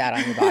have any fat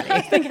on your body.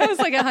 I think I was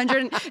like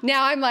 100.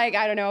 Now I'm like,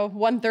 I don't know,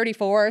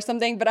 134 or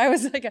something. But I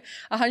was like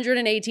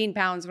 118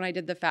 pounds when I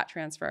did the fat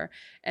transfer.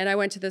 And I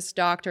went to this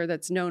doctor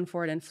that's known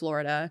for it in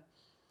Florida.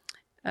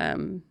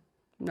 I'm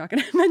not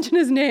going to mention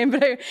his name,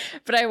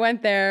 but I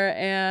went there,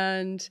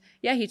 and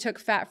yeah, he took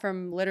fat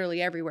from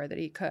literally everywhere that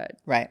he could.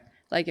 Right.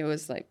 Like it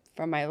was like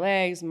from my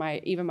legs,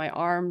 even my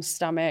arms,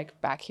 stomach,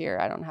 back here.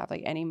 I don't have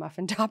like any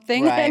muffin top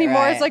thing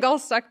anymore. Right. It's like all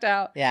sucked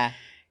out. Yeah.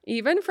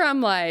 Even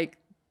from like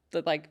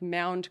the like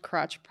mound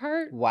crotch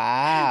part.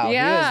 Wow.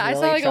 Yeah. I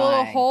saw like a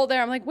little hole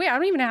there. I'm like, wait, I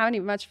don't even have any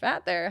much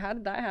fat there. How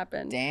did that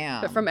happen?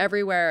 Damn. But from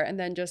everywhere, and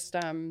then just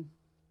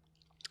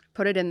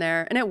put it in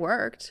there, and it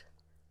worked.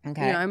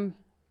 Okay. You know, I'm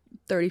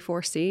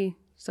 34C,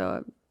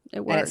 so it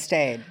worked. And it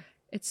stayed.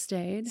 It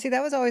stayed. See,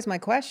 that was always my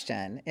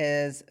question,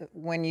 is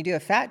when you do a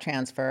fat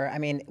transfer, I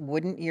mean,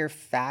 wouldn't your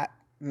fat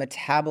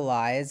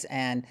metabolize,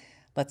 and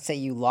let's say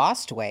you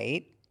lost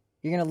weight,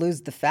 you're going to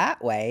lose the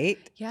fat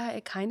weight? Yeah,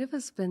 it kind of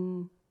has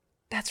been.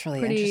 That's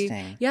really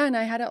interesting. Yeah, and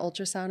I had an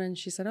ultrasound, and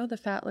she said, oh, the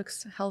fat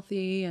looks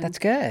healthy. And, that's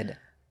good.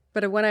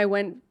 But when I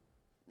went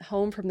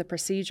home from the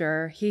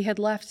procedure, he had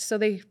left. So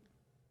to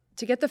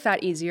get the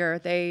fat easier,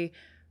 they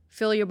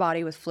fill your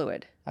body with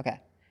fluid. Okay.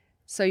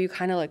 So you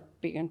kind of like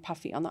big and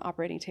puffy on the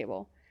operating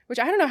table, which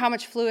I don't know how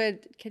much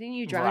fluid, can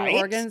you drown your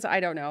organs? I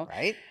don't know.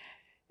 Right.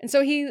 And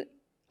so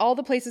all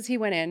the places he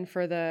went in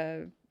for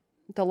the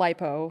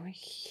lipo,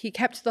 he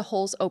kept the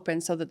holes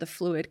open so that the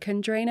fluid can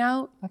drain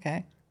out.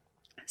 Okay.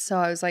 So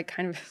I was like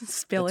kind of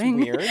spilling.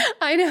 That's weird.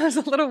 I know, it was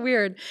a little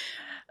weird.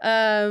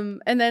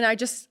 And then I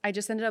just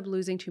ended up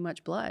losing too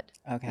much blood.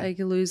 Okay. Like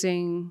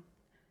losing,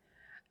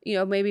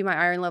 maybe my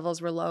iron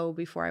levels were low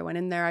before I went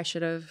in there. I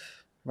should have.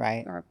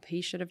 Right. Or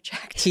he should have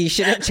checked. He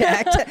should have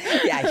checked.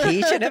 Yeah,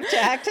 he should have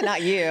checked,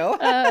 not you.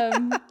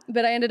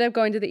 But I ended up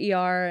going to the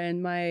ER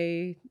and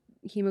my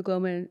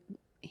hemoglobin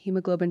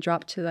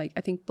dropped to like,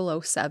 I think below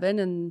 7.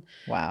 And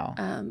wow.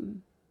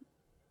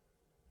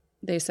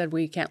 They said,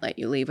 we can't let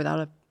you leave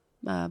without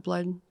a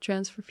blood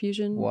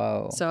transfusion.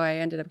 Whoa. So I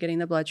ended up getting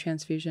the blood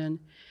transfusion,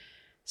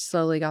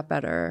 slowly got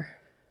better.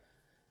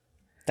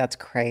 That's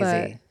crazy.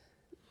 But,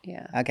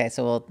 yeah. Okay,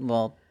 so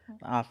we'll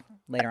off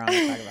later on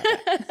we'll talk about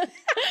that.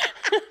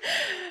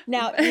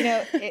 Now,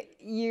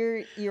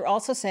 you're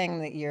also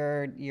saying that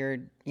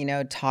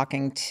you're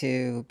talking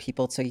to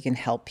people so you can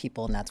help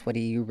people, and that's what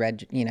you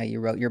read. You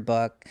wrote your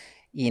book,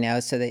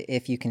 so that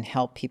if you can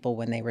help people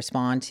when they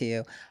respond to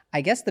you.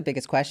 I guess the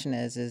biggest question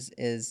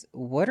is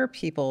what are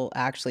people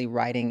actually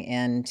writing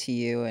in to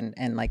you,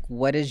 and like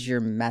what is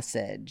your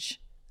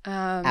message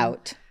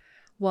out?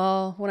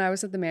 Well, when I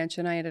was at the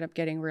mansion, I ended up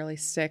getting really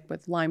sick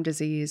with Lyme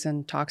disease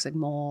and toxic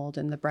mold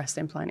and the breast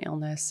implant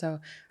illness.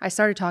 So I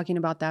started talking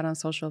about that on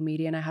social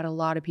media, and I had a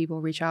lot of people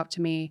reach out to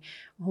me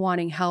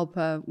wanting help,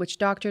 which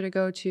doctor to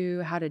go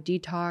to, how to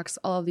detox,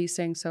 all of these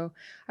things. So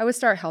I would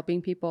start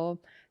helping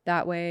people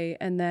that way.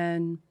 And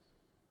then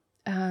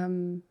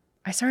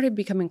I started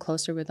becoming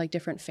closer with like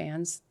different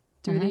fans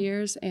through the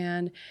years,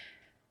 and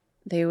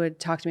they would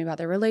talk to me about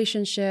their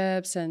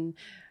relationships, and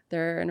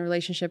they're in a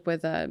relationship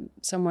with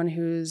someone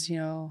who's,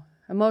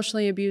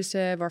 emotionally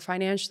abusive or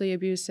financially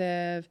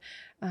abusive.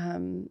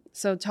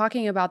 So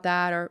talking about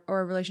that or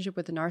a relationship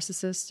with a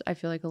narcissist, I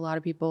feel like a lot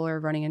of people are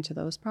running into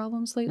those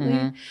problems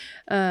lately.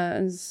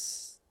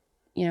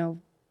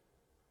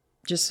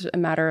 Just a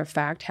matter of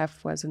fact,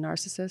 Hef was a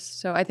narcissist.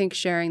 So I think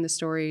sharing the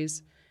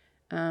stories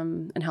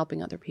and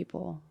helping other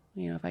people,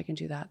 if I can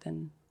do that,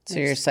 then. So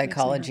your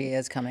psychology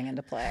is coming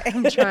into play.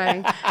 I'm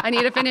trying. I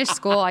need to finish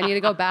school. I need to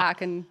go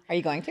back. And are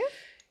you going to?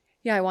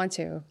 Yeah, I want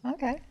to.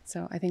 Okay.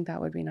 So I think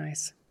that would be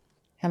nice.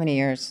 How many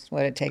years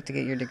would it take to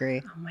get your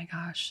degree? Oh my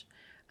gosh.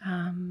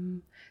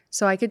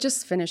 So I could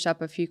just finish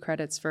up a few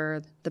credits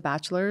for the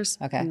bachelor's.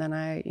 Okay. And then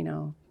I,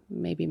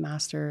 maybe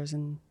master's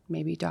and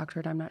maybe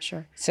doctorate. I'm not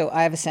sure. So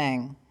I have a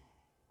saying,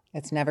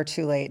 it's never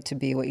too late to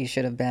be what you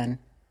should have been.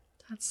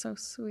 That's so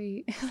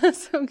sweet.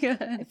 That's so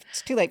good.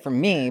 It's too late for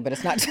me, but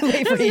it's not too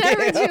late for you. It's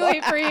never too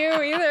late for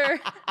you either.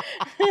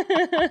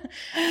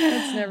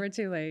 It's never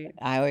too late.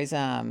 I always,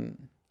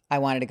 I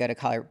wanted to go to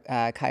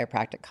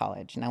chiropractic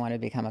college, and I wanted to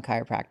become a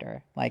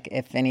chiropractor. Like,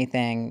 if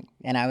anything,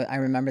 and I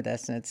remember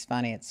this, and it's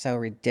funny. It's so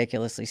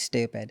ridiculously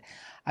stupid.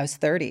 I was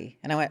 30,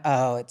 and I went,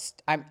 "Oh,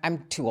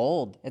 I'm too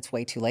old. It's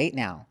way too late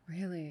now."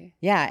 Really?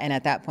 Yeah, and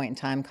at that point in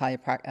time,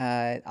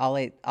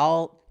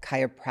 all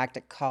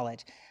chiropractic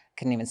college,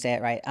 couldn't even say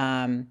it right.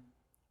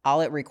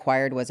 All it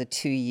required was a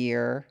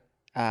 2-year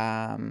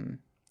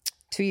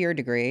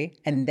degree,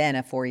 and then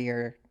a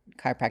 4-year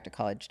chiropractic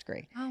college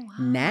degree. Oh wow!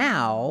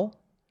 Now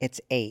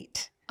it's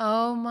 8.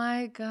 Oh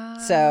my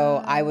God.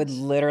 So I would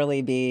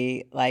literally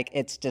be like,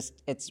 it's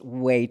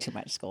way too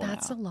much school.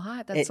 That's now. A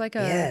lot. That's it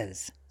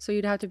is. So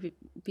you'd have to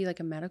be like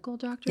a medical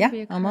doctor Yeah, to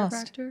be a almost.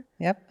 chiropractor?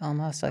 Yep,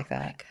 almost like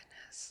that. Oh my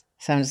goodness.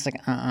 So I'm just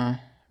like,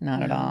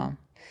 not at all.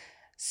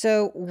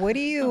 So what do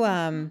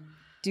you,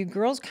 do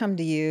girls come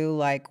to you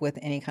like with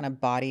any kind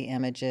of body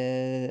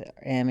issues?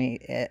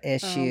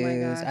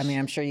 gosh. I mean,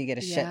 I'm sure you get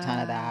a shit ton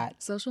of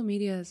that. Social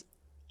media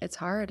it's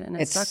hard and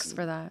it sucks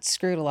for that.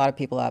 Screwed a lot of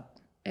people up.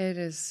 It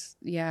is,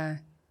 yeah.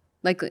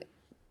 Like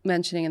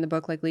mentioning in the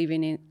book, like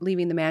leaving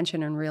the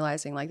mansion and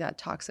realizing like that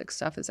toxic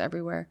stuff is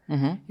everywhere.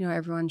 Mm-hmm.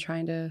 Everyone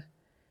trying to,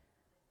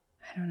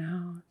 I don't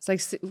know. It's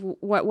like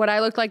what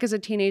I looked like as a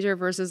teenager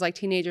versus like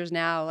teenagers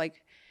now.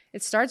 Like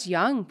it starts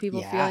young,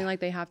 people feeling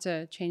like they have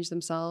to change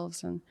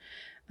themselves. And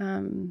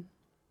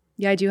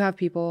I do have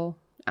people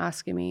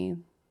asking me,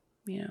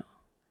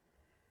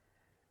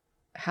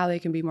 how they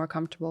can be more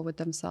comfortable with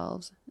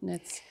themselves. And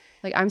it's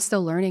like, I'm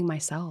still learning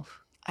myself.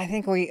 I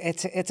think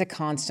it's a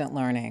constant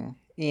learning,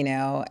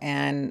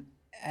 and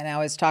I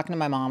was talking to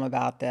my mom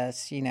about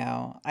this,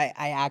 I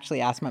actually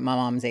asked my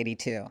mom's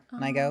 82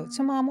 and I go,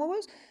 so Mom,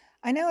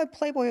 I know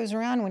Playboy was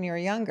around when you were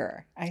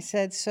younger. I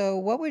said, so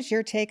what was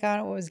your take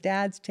on it? What was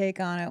Dad's take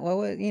on it? What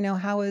was,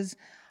 how was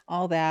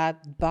all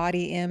that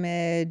body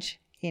image?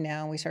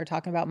 We started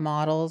talking about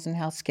models and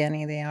how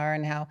skinny they are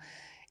and how,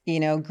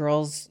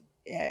 girls,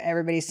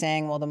 everybody's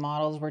saying, well, the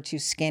models were too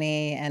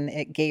skinny and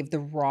it gave the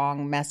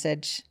wrong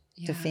message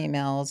to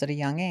females at a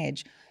young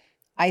age.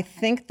 I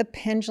think the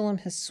pendulum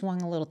has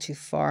swung a little too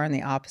far in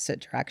the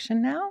opposite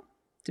direction now,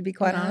 to be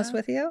quite honest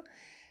with you.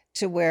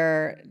 to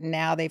where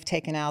now they've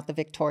taken out the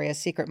Victoria's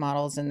Secret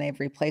models and they've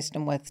replaced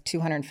them with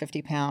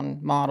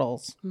 250-pound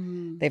models.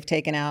 Mm-hmm. They've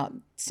taken out,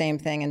 same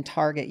thing in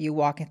Target. You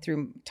walk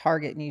through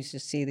Target and you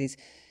just see these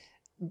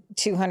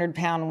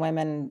 200-pound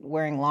women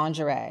wearing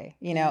lingerie,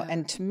 you know?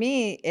 And to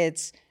me,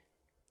 it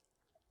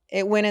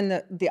went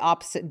in the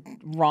opposite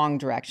wrong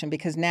direction,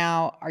 because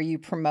now are you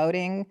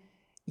promoting,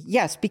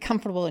 yes, be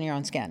comfortable in your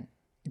own skin.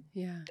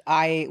 Yeah,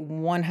 I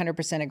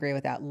 100% agree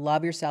with that.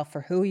 Love yourself for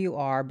who you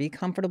are. Be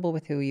comfortable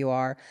with who you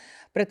are.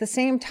 But at the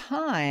same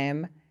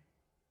time,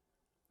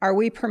 are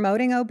we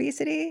promoting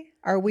obesity?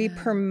 Are we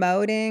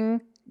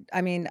promoting,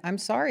 I mean, I'm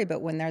sorry,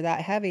 but when they're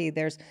that heavy,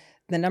 there's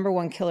the number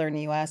one killer in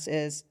the US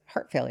is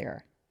heart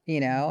failure, you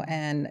know,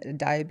 and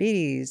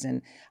diabetes.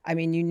 And I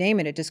mean, you name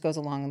it, it just goes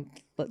along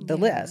the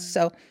list.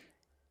 So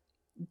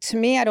to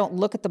me, I don't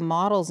look at the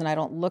models and I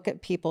don't look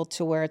at people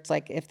to where it's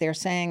like, if they're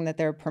saying that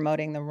they're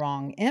promoting the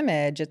wrong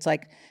image, it's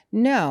like,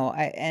 no.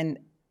 And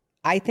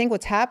I think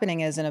what's happening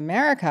is in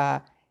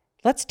America,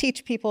 let's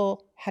teach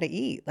people how to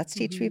eat. Let's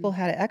teach people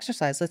how to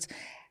exercise. Let's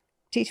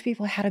teach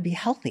people how to be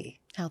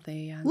healthy.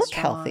 Healthy, yeah. Look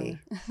strong. healthy.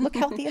 Look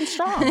healthy and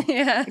strong.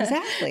 Yeah.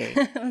 Exactly.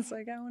 I was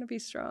like, I want to be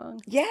strong.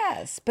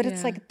 Yes. But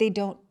it's like they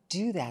don't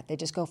do that. They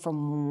just go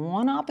from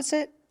one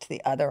opposite to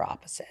the other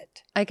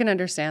opposite. I can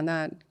understand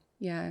that.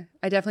 Yeah,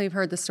 I definitely have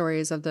heard the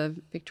stories of the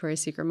Victoria's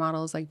Secret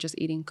models, like just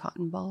eating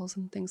cotton balls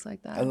and things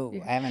like that. Oh,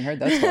 I haven't heard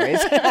those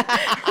stories.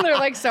 They're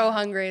like so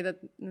hungry but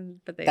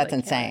they that's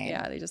like, insane.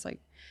 Yeah, they just like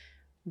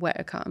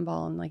wet a cotton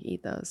ball and like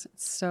eat those.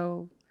 It's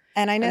so.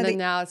 And I know. And then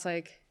now it's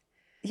like,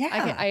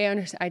 yeah, I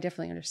understand. I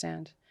definitely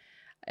understand.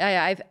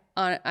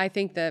 I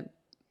think that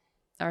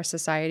our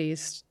society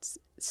is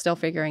still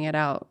figuring it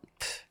out.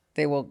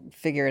 They will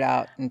figure it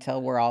out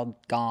until we're all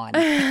gone.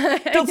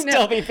 They'll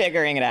still be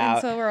figuring it out.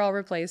 Until we're all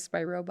replaced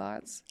by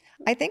robots.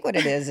 I think what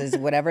it is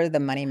whatever the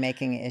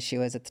money-making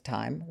issue is at the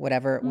time,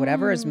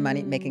 whatever is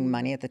making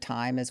money at the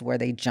time is where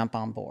they jump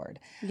on board.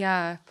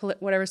 Yeah,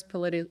 whatever's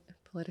politically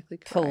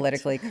correct.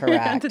 Politically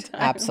correct.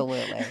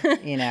 Absolutely.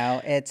 You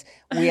know,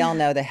 we all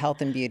know the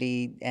health and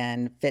beauty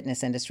and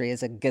fitness industry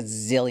is a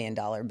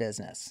gazillion-dollar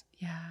business.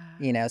 Yeah.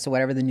 You know, so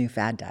whatever the new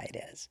fad diet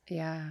is.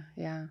 Yeah,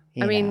 yeah.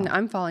 I mean,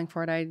 I'm falling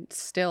for it. I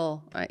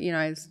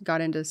got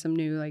into some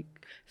new like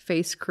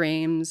face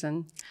creams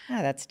and.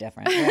 That's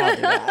different. We all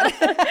do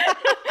that.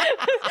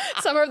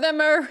 Some of them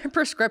are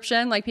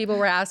prescription. Like people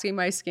were asking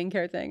my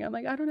skincare thing. I'm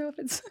like, I don't know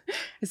if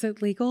is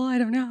it legal? I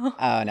don't know.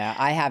 Oh no,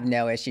 I have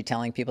no issue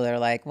telling people. They're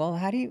like, well,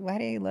 why do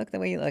you look the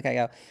way you look? I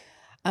go,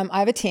 I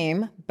have a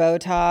team: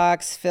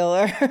 Botox,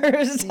 fillers,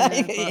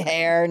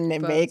 hair,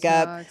 Botox,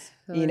 makeup.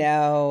 You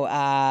know,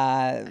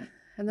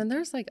 and then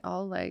there's like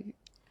all like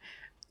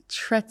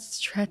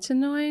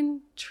tretinoin,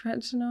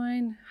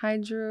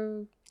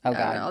 hydro. Oh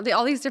God!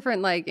 All these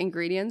different like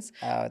ingredients.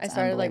 Oh, I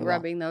started like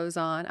rubbing those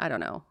on. I don't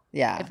know.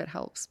 Yeah, if it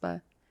helps,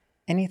 but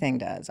anything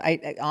does.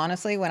 I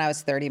honestly, when I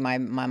was 30, my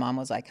mom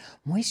was like,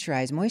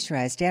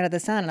 moisturize, stay out of the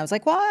sun, and I was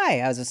like,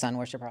 why? I was a sun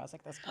worshiper. I was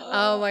like, this.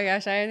 Oh my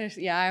gosh, I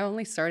understand. Yeah, I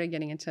only started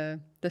getting into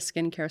the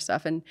skincare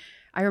stuff, and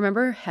I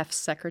remember Hef's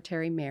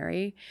secretary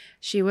Mary.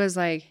 She was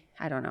like,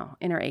 I don't know,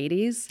 in her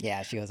 80s.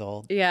 Yeah, she was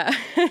old. Yeah,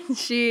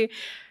 she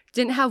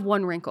didn't have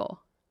one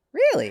wrinkle.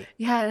 Really?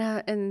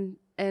 Yeah, and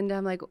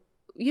I'm like,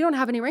 you don't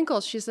have any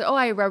wrinkles. She said, oh,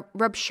 I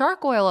rub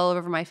shark oil all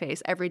over my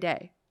face every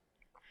day.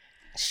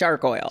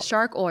 Shark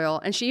oil.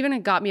 And she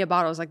even got me a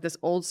bottle. It was like this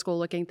old school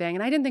looking thing.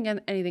 And I didn't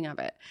think anything of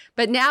it.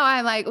 But now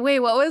I'm like, wait,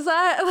 what was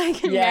that?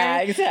 Like,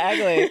 yeah,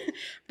 exactly.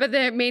 But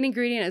the main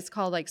ingredient is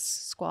called like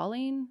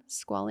squalene.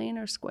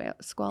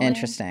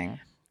 Interesting.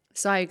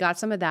 So I got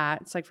some of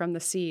that. It's like from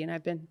the sea. And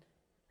I've been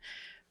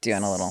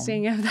doing a little.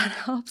 Seeing if that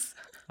helps.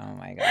 Oh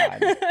my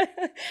God.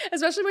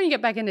 Especially when you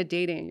get back into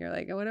dating. You're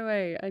like, what do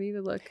I need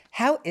to look.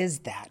 How is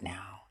that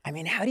now? I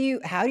mean, how do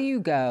you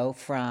go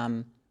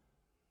from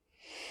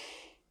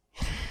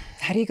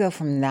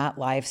that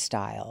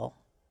lifestyle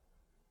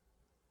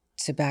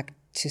to back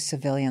to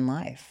civilian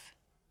life?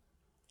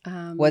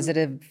 Was it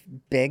a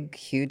big,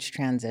 huge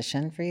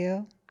transition for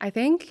you? I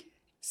think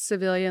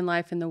civilian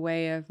life in the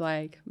way of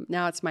like,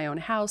 now it's my own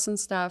house and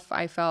stuff.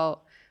 I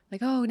felt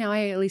like, oh, now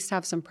I at least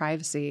have some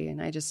privacy. And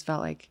I just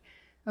felt like,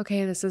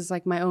 okay, this is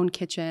like my own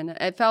kitchen.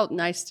 It felt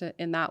nice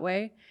in that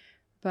way.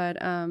 But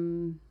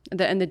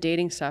the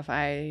dating stuff,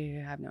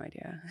 I have no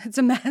idea. It's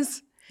a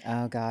mess.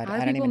 Oh God!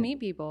 How do people meet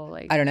people?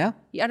 Like I don't know.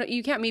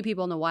 You can't meet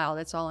people in the wild.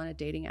 It's all on a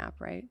dating app,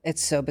 right?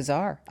 It's so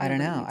bizarre. I don't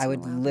know. I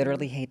would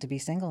literally hate to be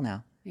single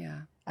now.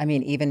 Yeah. I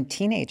mean, even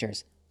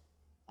teenagers.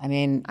 I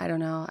mean, I don't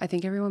know. I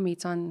think everyone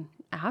meets on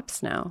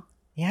apps now.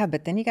 Yeah,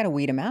 but then you got to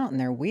weed them out, and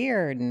they're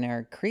weird and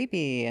they're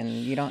creepy, and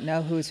you don't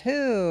know who's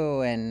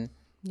who. And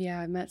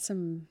yeah, I've met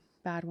some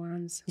bad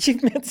ones.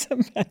 You've met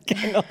some bad. I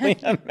can only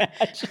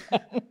imagine.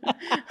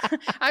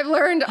 I've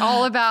learned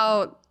all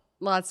about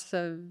lots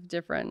of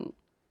different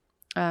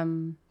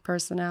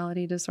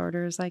personality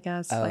disorders, I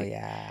guess. Oh, like,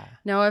 yeah.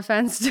 No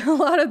offense to a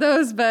lot of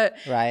those, but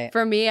right.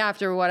 For me,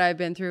 after what I've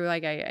been through,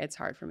 like it's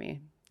hard for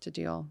me to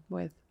deal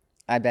with.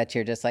 I bet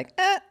you're just like,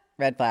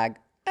 red flag,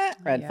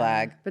 Red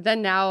flag. But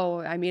then now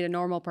I meet a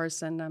normal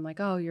person. I'm like,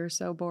 oh, you're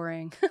so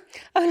boring.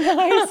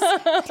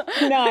 Oh,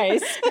 nice.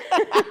 Nice.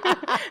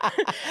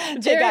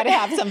 They got to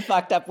have some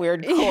fucked up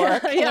weird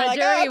quirk. Yeah,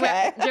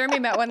 Like, Jeremy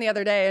met one the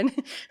other day, and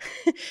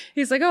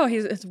he's like, oh,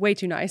 it's way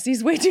too nice.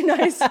 He's way too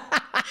nice.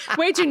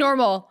 Way too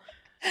normal.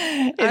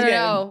 He's going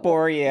to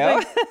bore you.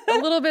 Like, a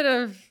little bit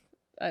of,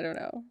 I don't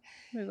know.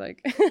 There's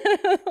like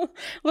a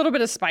little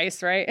bit of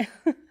spice, right?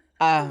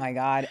 Oh my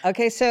God.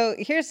 Okay, so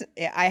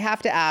I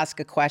have to ask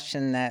a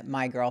question that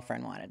my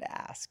girlfriend wanted to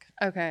ask.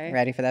 Okay.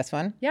 Ready for this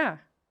one? Yeah.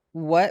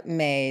 What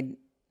made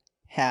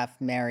Hef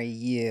marry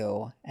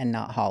you and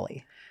not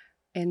Holly?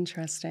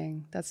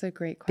 Interesting. That's a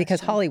great question.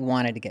 Because Holly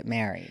wanted to get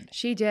married.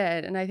 She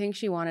did, and I think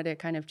she wanted it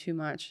kind of too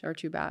much or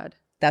too bad.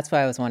 That's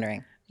why I was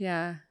wondering.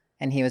 Yeah.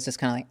 And he was just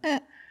kind of like, eh.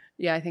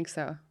 Yeah, I think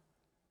so.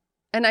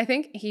 And I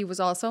think he was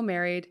also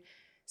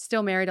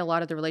still married a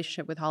lot of the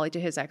relationship with Holly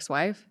to his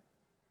ex-wife.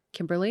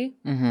 Kimberly,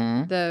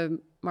 the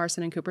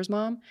Marson and Cooper's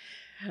mom.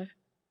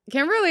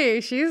 Kimberly,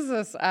 she's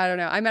this, I don't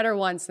know. I met her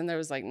once and there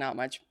was like not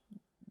much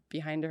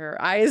behind her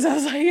eyes. I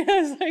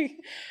was like,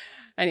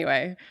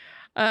 anyway.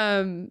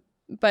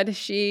 But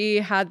she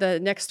had the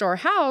next door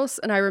house,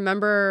 and I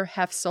remember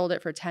Hef sold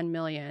it for $10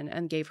 million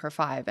and gave her $5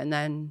 million and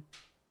then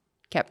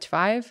kept $5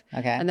 million.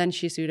 Okay. And then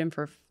she sued him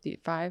for $5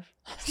 million.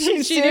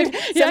 She sued?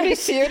 Somebody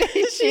sued?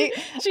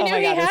 She knew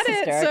he had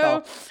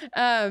it.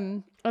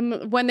 So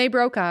when they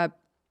broke up,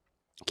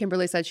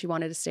 Kimberly said she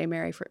wanted to stay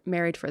married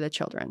for the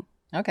children.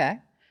 Okay.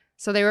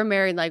 So they were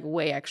married like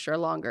way extra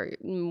longer,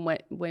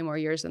 way more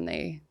years than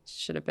they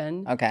should have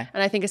been. Okay.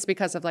 And I think it's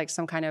because of like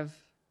some kind of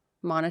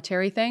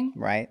monetary thing.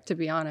 Right. To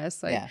be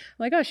honest. Like, yeah.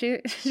 Like, oh,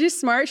 she's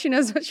smart. She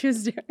knows what she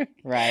was doing.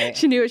 Right.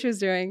 She knew what she was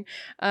doing.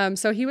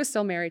 So he was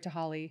still married to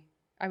Holly.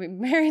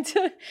 Married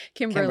to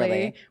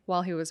Kimberly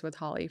while he was with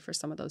Holly for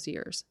some of those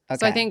years. Okay.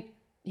 So I think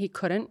he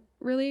couldn't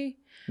really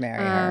marry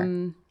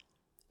her.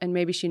 And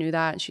maybe she knew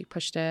that and she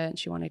pushed it and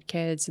she wanted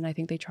kids. And I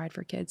think they tried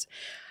for kids.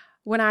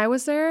 When I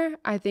was there,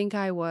 I think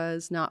I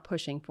was not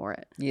pushing for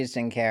it. You just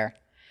didn't care.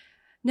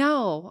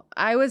 No,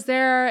 I was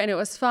there and it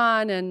was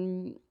fun.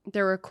 And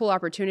there were cool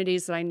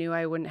opportunities that I knew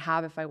I wouldn't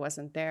have if I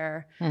wasn't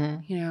there,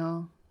 you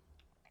know?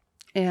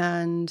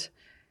 And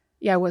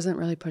yeah, I wasn't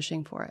really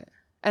pushing for it.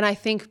 And I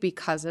think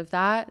because of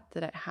that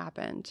it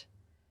happened.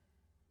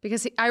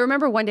 Because I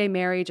remember one day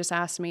Mary just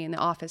asked me in the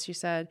office, she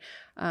said,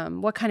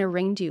 what kind of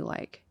ring do you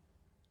like?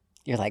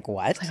 You're like,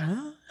 what? Like,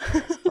 huh?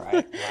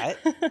 Right,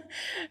 what?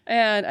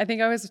 And I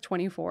think I was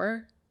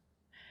 24.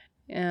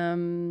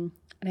 And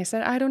I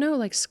said, I don't know,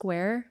 like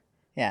square.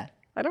 Yeah.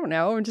 I don't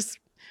know. I'm just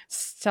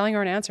telling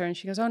her an answer. And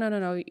she goes, oh,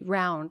 no,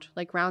 round.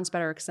 Like round's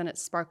better because then it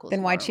sparkles.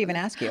 Then why'd she even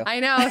ask you? I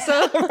know.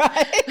 So,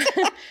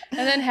 right. And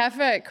then Hef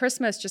at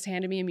Christmas just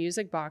handed me a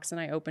music box and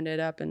I opened it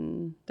up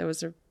and there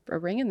was a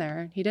ring in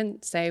there. He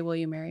didn't say, will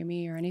you marry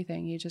me or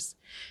anything. He just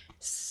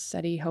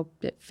said he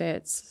hoped it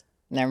fits.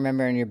 And I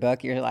remember in your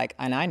book, you're like,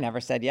 and I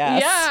never said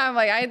yes. Yeah, I'm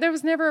like, there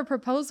was never a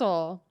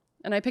proposal.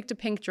 And I picked a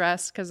pink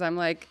dress because I'm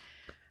like,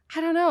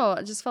 I don't know.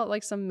 It just felt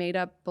like some made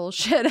up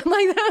bullshit. I'm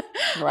like, right.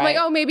 I'm like,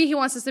 oh, maybe he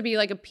wants this to be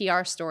like a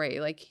PR story,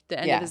 like the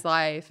end of his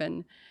life.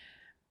 And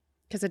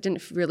because it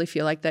didn't really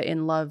feel like the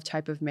in love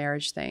type of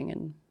marriage thing.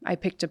 And I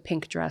picked a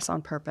pink dress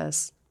on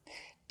purpose.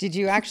 Did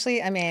you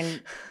actually,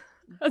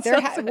 there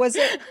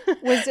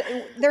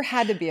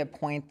had to be a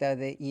point though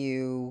that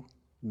you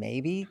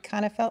maybe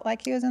kind of felt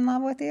like he was in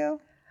love with you?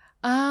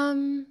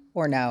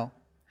 Or no?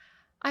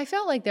 I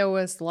felt like there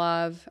was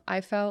love.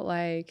 I felt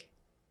like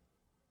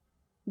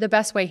the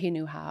best way he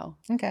knew how.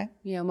 Okay.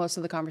 You know, most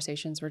of the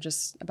conversations were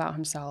just about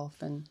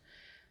himself. And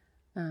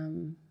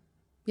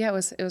yeah, it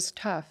was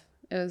tough.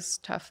 It was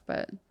tough,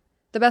 but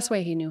the best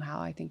way he knew how,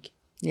 I think.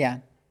 Yeah.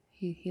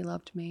 He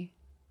loved me.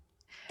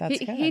 That's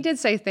good. He did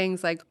say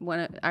things like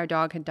when our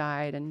dog had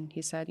died and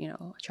he said, you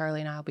know,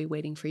 Charlie and I will be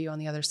waiting for you on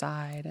the other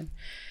side. And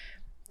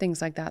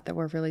things like that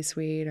were really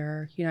sweet.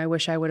 Or, you know, I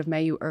wish I would have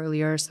met you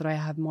earlier so that I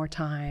have more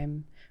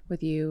time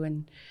with you.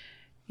 And,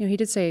 you know, he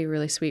did say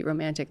really sweet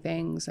romantic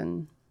things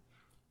and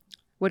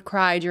would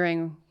cry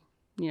during,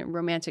 you know,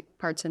 romantic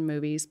parts in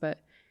movies. But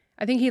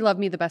I think he loved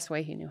me the best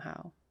way he knew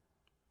how.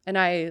 And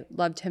I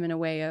loved him in a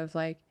way of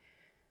like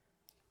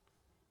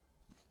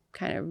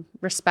kind of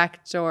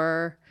respect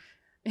or...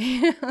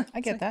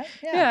 I get that.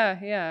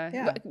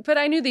 Yeah. But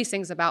I knew these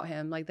things about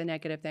him, like the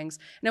negative things.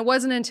 And it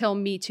wasn't until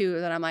Me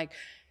Too that I'm like,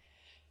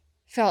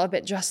 felt a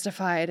bit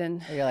justified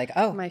and you're like,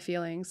 oh, my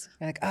feelings.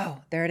 You're like, oh,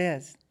 there it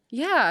is.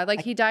 Yeah,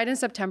 like he died in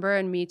September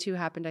and Me Too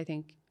happened, I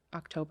think,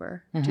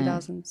 October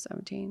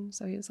 2017.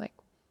 So he was like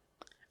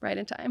right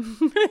in time.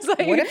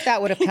 Like, what if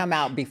that would have come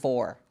out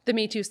before? The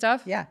Me Too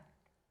stuff? Yeah.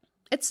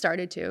 It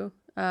started to.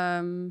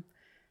 I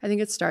think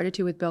it started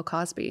to with Bill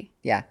Cosby.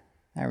 Yeah.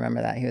 I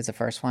remember that. He was the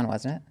first one,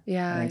 wasn't it?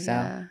 Yeah. I think so.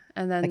 Yeah.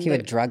 And then like he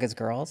would drug his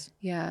girls.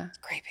 Yeah. It's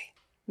creepy.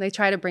 They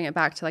try to bring it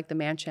back to like the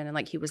mansion and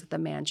like he was at the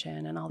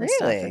mansion and all this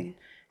stuff. And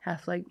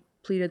Hef like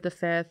pleaded the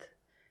fifth.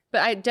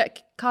 But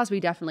Cosby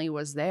definitely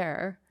was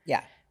there.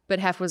 Yeah. But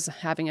Hef was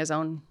having his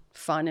own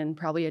fun in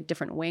probably a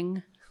different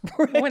wing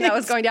when that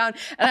was going down.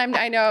 And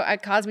I know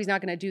Cosby's not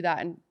going to do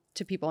that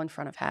to people in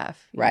front of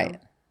Hef. Right. know?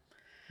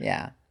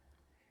 Yeah.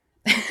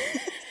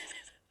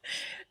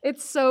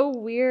 It's so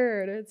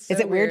weird. Is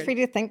it weird for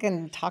you to think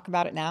and talk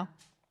about it now?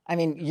 I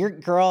mean, your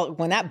girl,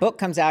 when that book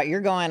comes out,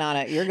 you're going on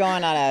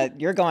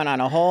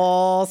a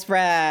whole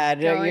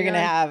spread. You're going to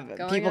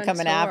have people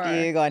coming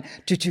after you going,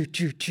 choo, choo,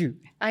 choo, choo.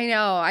 I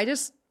know. I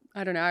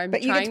don't know. I'm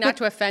trying not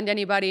to offend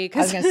anybody. I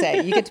was going to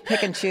say, you get to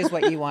pick and choose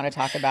what you want to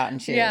talk about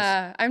and choose.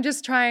 Yeah. I'm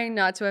just trying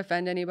not to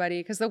offend anybody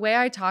because the way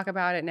I talk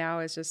about it now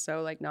is just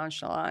so like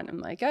nonchalant. I'm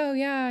like, oh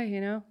yeah,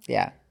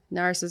 Yeah.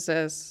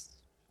 narcissist,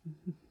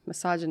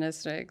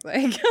 misogynistic.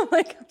 Like,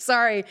 I'm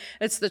sorry.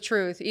 It's the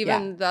truth.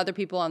 Even the other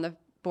people on the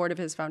board of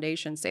his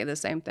foundation say the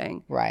same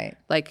thing. Right.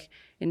 Like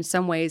in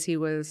some ways he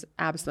was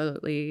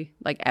absolutely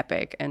like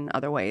epic. In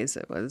other ways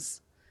it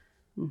was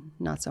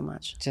not so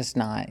much. Just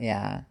not.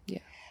 Yeah. Yeah.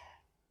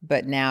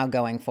 But now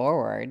going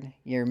forward,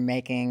 you're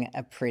making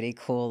a pretty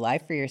cool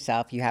life for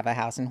yourself. You have a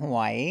house in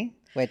Hawaii,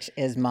 which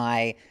is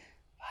my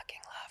fucking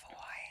love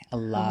Hawaii. I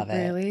love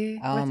it.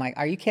 Really? Oh my,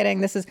 are you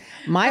kidding? This is,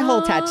 my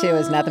whole tattoo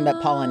is nothing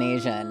but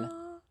Polynesian.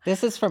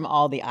 This is from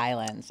all the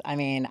islands. I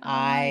mean,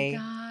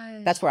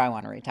 that's where I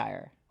want to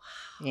retire.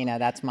 Wow.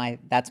 That's my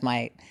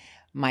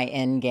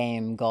end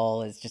game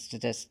goal is just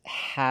to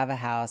have a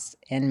house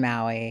in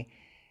Maui,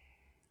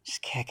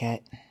 just kick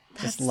it,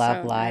 just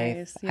love life.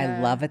 Nice. Yeah.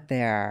 I love it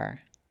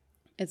there.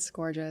 It's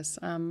gorgeous.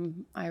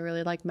 I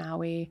really like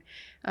Maui.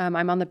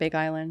 I'm on the Big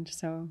Island,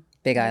 so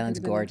Big Island's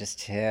gorgeous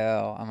too.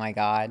 Oh my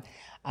God.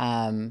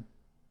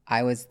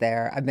 I was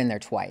there. I've been there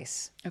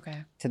twice.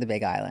 Okay. To the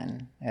Big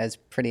Island. It was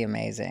pretty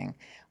amazing.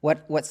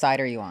 What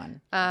side are you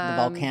on? The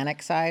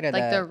volcanic side or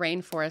like the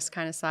rainforest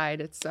kind of side?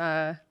 It's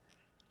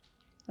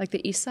like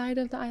the east side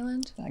of the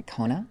island. Like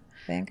Kona,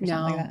 I think, or no,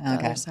 something like that?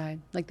 the other side,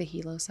 like the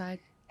Hilo side.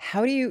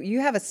 How do you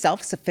have a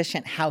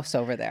self-sufficient house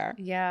over there?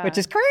 Yeah. Which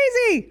is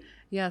crazy.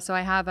 Yeah, so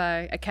I have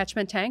a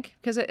catchment tank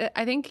because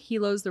I think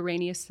Hilo's the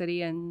rainiest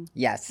city in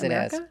America.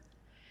 It is.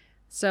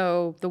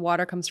 So the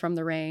water comes from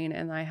the rain,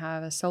 and I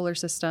have a solar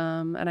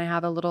system, and I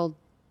have a little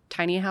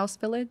tiny house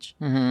village.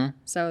 Mm-hmm.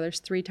 So there's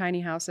 3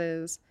 tiny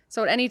houses.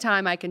 So at any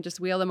time I can just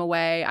wheel them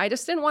away. I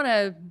just didn't want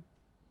to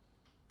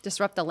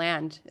disrupt the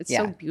land. It's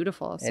so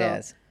beautiful. So, it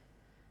is.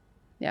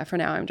 Yeah, for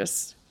now I'm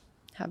just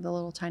have the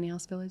little tiny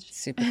house village.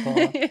 Super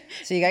cool.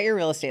 So you got your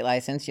real estate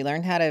license. You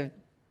learned how to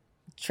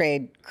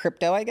trade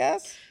crypto, I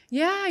guess?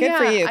 Yeah, Good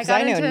for you, because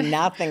I know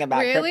nothing about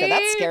crypto.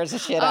 That scares the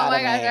shit out of me.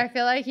 Oh my gosh, I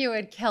feel like you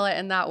would kill it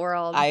in that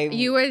world.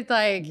 You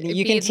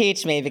can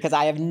teach me because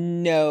I have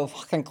no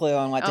fucking clue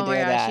on what to do with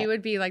that. Oh my gosh, you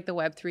would be like the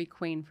Web3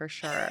 queen for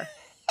sure.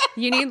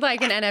 You need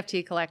like an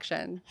NFT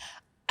collection.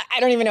 I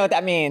don't even know what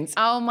that means.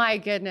 Oh my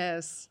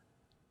goodness.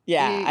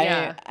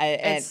 Yeah,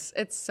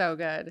 it's so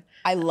good.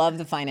 I love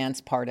the finance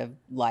part of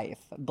life,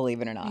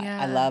 believe it or not.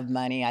 Yeah. I love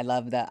money. I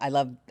love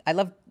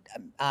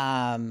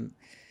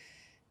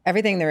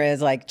everything there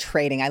is, like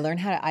trading. I learned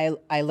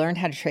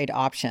how to trade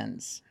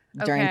options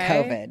during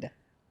COVID.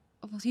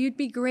 Well, you'd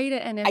be great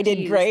at NFTs. I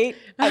did great.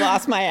 I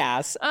lost my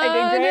ass. I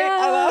did great. No.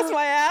 I lost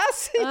my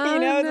ass. It's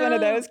one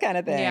of those kind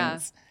of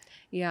things.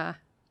 Yeah.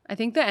 I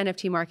think the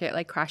NFT market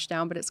like crashed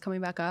down, but it's coming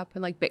back up,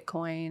 and like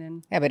Bitcoin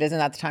and but isn't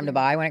that the time to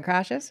buy when it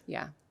crashes?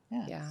 Yeah.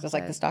 It's just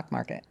like the stock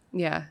market.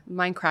 Yeah,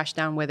 mine crashed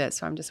down with it,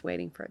 so I'm just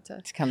waiting for it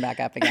to come back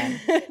up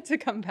again. To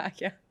come back,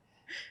 yeah.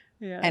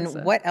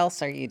 And what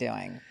else are you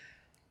doing?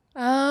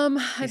 I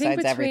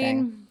think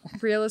between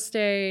real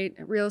estate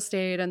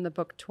and the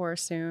book tour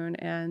soon,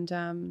 and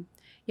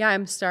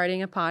I'm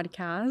starting a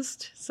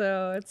podcast,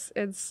 so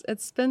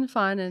it's been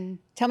fun. And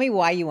tell me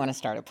why you want to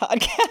start a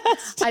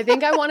podcast. I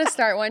think I want to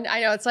start one.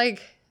 I know it's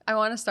like I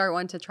want to start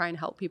one to try and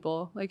help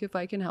people. Like if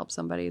I can help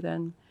somebody,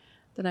 then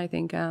I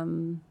think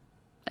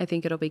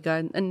it'll be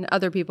good. And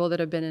other people that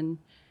have been in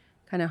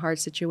kind of hard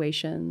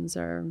situations,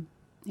 or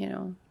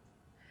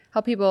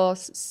help people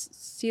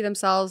see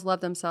themselves,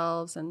 love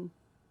themselves, and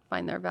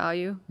find their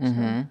value.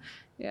 Mm-hmm.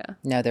 So,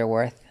 know their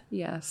worth.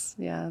 Yes.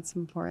 Yeah. It's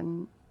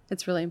important.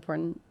 It's really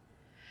important.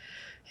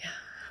 Yeah.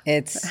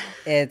 It's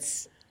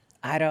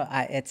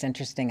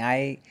interesting.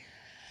 I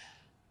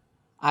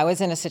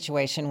was in a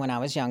situation when I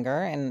was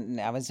younger, and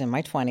I was in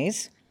my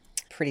 20s.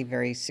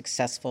 Very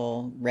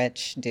successful,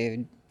 rich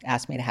dude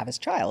asked me to have his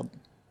child.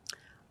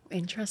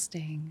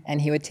 Interesting.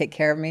 And he would take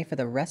care of me for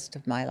the rest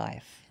of my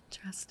life.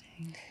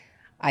 Interesting.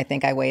 I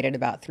think I waited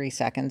about 3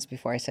 seconds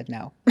before I said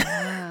no.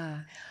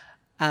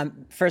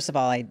 First of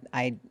all,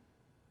 I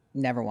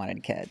never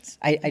wanted kids.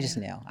 I just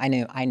knew. I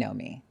know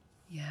me.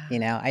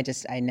 Yeah.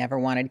 I never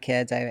wanted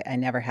kids. I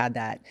never had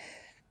that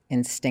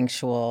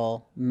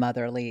instinctual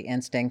motherly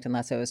instinct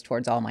unless it was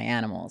towards all my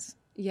animals.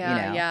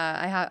 Yeah,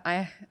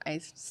 yeah. I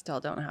still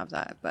don't have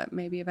that, but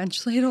maybe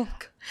eventually it'll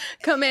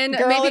come in.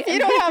 Girl, maybe, if you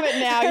don't have it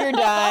now, you're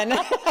done.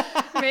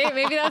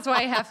 maybe that's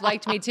why Hef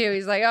liked me too.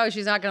 He's like, oh,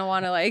 she's not going to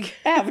want to like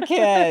have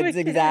kids.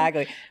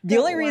 Exactly. The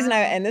only reason wow.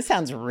 and this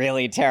sounds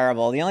really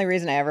terrible, the only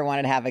reason I ever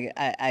wanted to have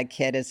a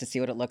kid is to see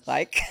what it looked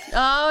like.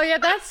 Oh yeah,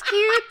 that's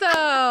cute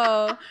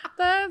though.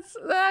 That's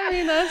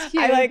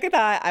cute. I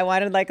thought I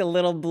wanted like a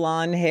little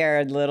blonde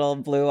haired, little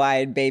blue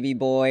eyed baby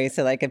boy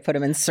so that I could put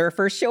him in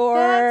surfer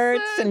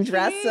shorts so and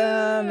dress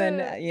him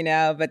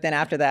and, but then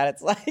after that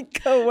it's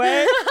like, go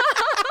away.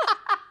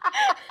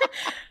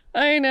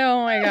 I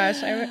know. Oh my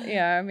gosh.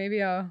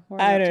 Maybe I'll.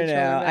 I don't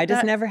know. I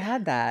just never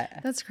had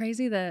that. That's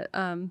crazy that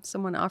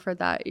someone offered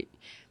that.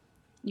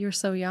 You're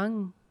so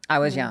young. I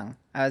was young.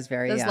 I was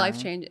very young.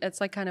 It's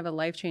like kind of a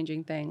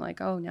life-changing thing.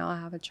 Like, oh, now I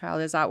have a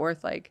child. Is that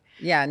worth like?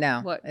 Yeah,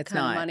 no, what it's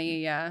kind not. Of money?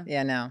 Yeah.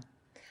 Yeah, no.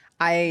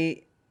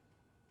 I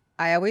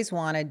always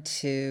wanted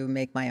to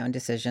make my own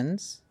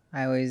decisions.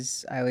 I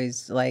always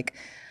like,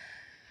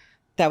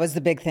 that was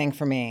the big thing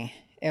for me.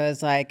 It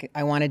was like,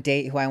 I want to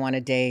date who I want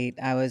to date.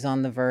 I was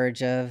on the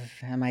verge of,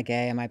 am I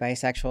gay? Am I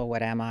bisexual?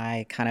 What am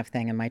I? Kind of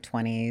thing in my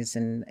 20s.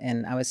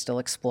 And I was still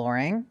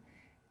exploring.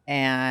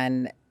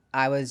 And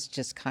I was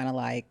just kind of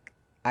like,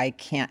 I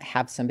can't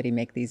have somebody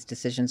make these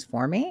decisions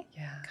for me,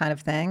 kind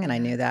of thing. And I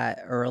knew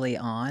that early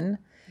on.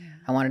 Yeah.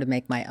 I wanted to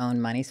make my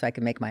own money so I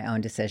could make my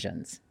own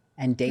decisions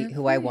and date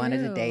who I wanted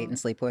to date and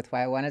sleep with who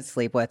I wanted to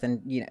sleep with.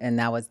 And, and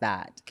that was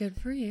that. Good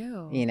for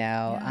you.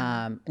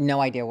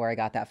 No idea where I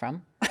got that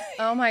from.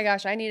 Oh my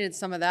gosh, I needed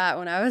some of that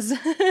when I was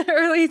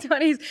early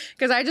 20s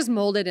because I just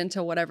molded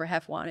into whatever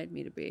Hef wanted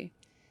me to be.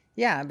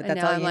 Yeah, but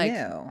that's all you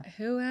knew.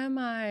 Who am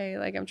I?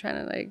 Like, I'm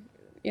trying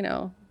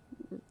to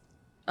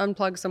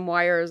unplug some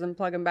wires and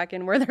plug them back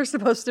in where they're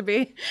supposed to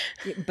be.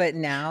 But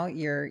now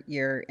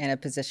you're in a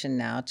position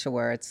now to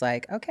where it's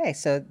like, okay,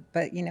 so,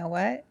 but you know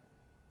what?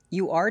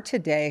 You are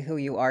today who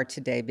you are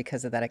today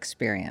because of that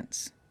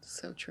experience.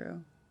 So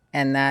true.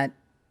 And that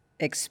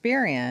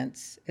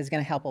experience is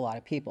going to help a lot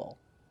of people.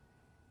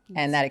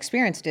 And that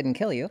experience didn't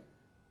kill you.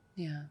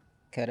 Yeah.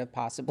 Could have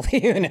possibly,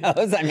 who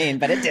knows? I mean,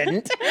 but it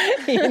didn't,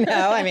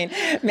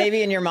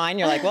 maybe in your mind,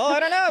 you're like, well, I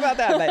don't know about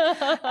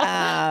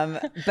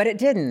that, but it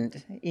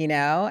didn't,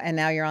 and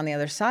now you're on the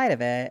other side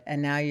of it.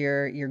 And now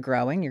you're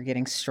growing, you're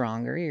getting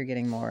stronger, you're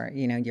getting more,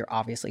 you're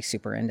obviously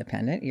super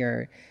independent.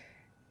 You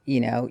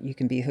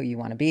can be who you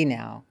want to be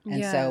now.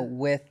 And so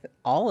with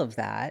all of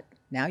that,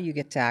 now you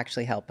get to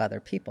actually help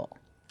other people.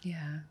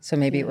 Yeah. So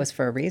maybe it was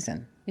for a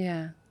reason.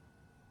 Yeah.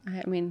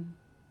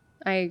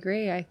 I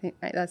agree. I think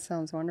that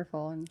sounds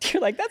wonderful. And you're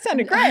like, that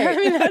sounded great.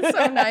 That's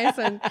so nice.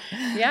 And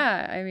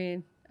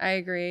I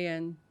agree,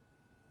 and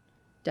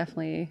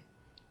definitely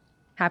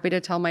happy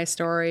to tell my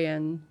story.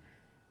 And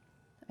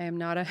I'm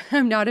not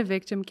a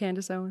victim,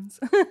 Candace Owens.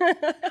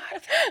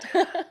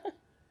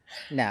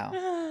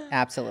 No,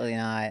 absolutely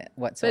not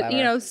whatsoever.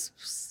 But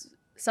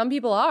some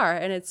people are,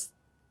 and it's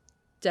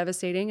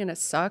devastating, and it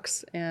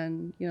sucks,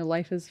 and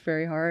life is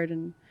very hard,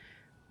 and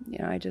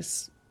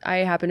I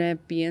happen to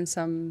be in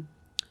some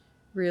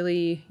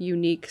really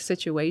unique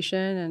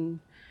situation, and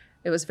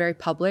it was very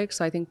public,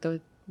 so I think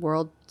the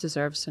world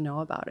deserves to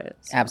know about it.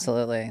 So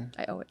absolutely.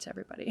 I owe it to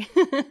everybody.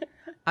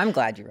 I'm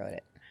glad you wrote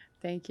it.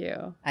 Thank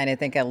you. And I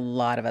think a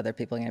lot of other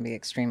people are going to be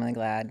extremely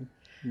glad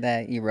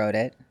that you wrote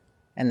it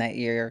and that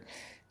you're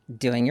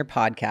doing your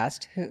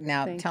podcast.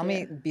 Now, tell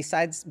me,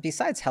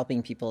 besides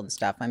helping people and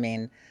stuff,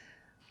 your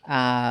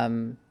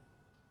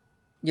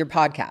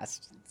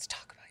podcast.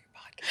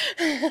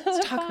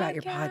 Let's talk about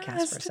your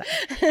podcast for a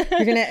second.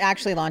 You're going to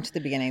actually launch at the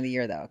beginning of the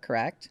year, though,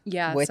 correct?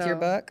 Yeah. With your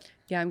book?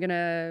 Yeah, I'm going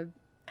to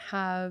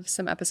have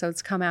some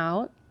episodes come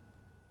out.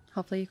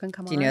 Hopefully you can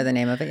come on. Do you know the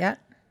name of it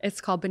yet?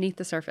 It's called Beneath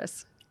the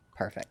Surface.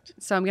 Perfect.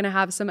 So I'm going to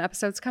have some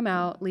episodes come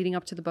out leading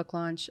up to the book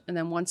launch. And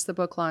then once the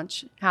book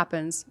launch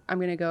happens, I'm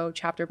going to go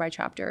chapter by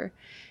chapter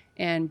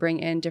and bring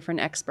in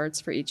different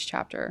experts for each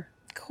chapter.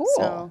 Cool.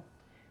 So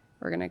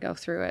we're going to go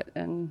through it,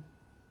 and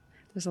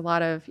there's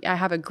I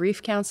have a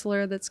grief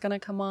counselor that's going to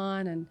come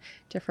on, and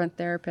different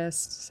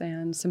therapists,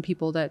 and some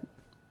people that,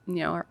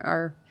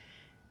 are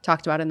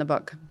talked about in the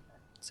book.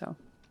 So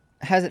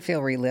how does it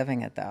feel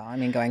reliving it,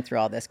 though? Going through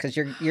all this, because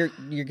you're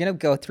going to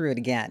go through it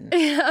again.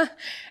 Yeah,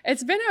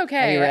 it's been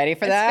okay. Are you ready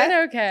for that? It's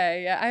been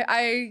okay. Yeah,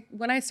 I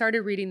when I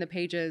started reading the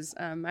pages,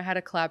 I had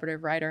a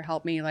collaborative writer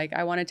help me. Like,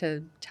 I wanted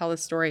to tell the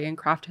story and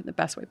craft it in the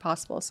best way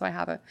possible. So I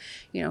have a,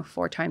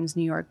 4 times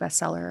New York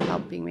bestseller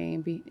helping me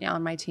and be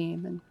on my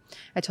team. And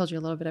I told you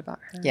a little bit about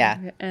her.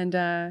 Yeah.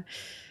 And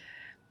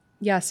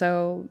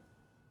so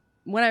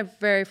when I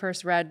very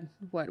first read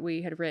what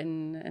we had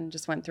written and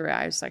just went through it,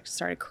 I just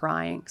started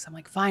crying, because I'm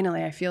like,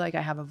 finally, I feel like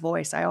I have a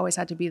voice. I always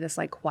had to be this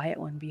quiet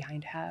one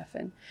behind Hef.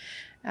 And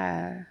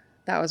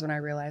that was when I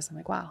realized, I'm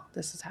like, wow,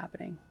 this is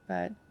happening.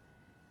 But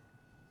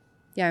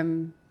yeah,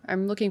 I'm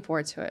looking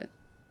forward to it,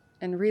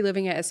 and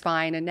reliving it is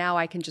fine. And now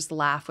I can just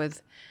laugh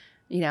with,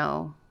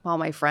 all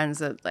my friends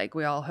that like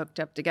we all hooked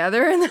up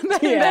together in the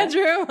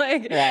bedroom,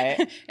 like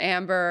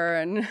Amber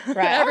and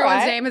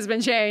everyone's name has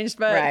been changed,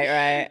 but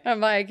I'm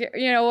like,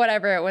 you know,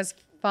 whatever. It was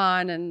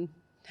fun and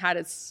had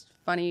its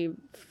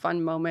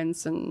fun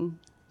moments and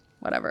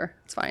whatever.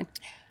 It's fine.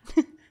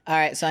 All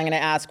right, so I'm going to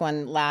ask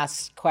one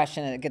last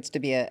question, and it gets to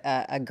be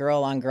a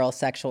girl-on-girl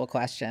sexual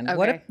question.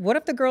 Okay. What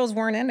if the girls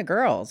weren't into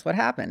girls? What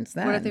happens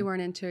then? What if they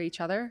weren't into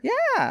each other?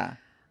 Yeah.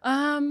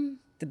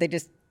 Did they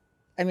just?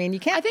 I mean, you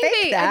can't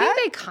fake that. I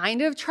think they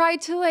kind of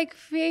tried to like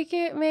fake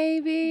it,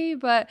 maybe.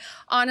 But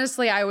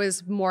honestly, I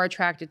was more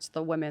attracted to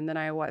the women than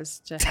I was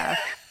to Hef.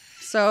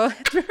 So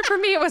for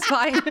me, it was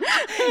fine.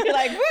 You're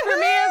like, woo-hoo! For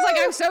me, it's like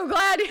I'm so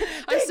glad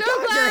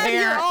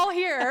you're all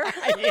here.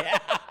 Yeah,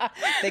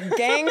 the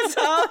gang's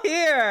all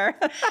here.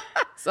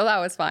 So that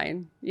was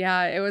fine.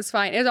 Yeah, it was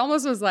fine. It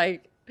almost was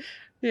like,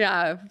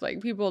 yeah,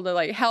 like people to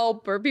like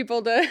help or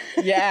people to.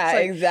 Yeah,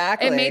 like,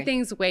 exactly. It made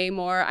things way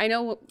more. I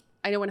know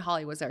when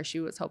Holly was there, she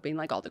was hoping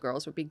like all the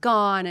girls would be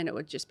gone and it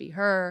would just be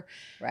her.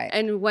 Right.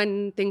 And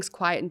when things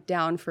quieted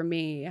down for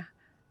me,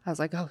 I was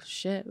like, oh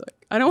shit!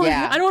 Like, I don't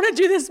want to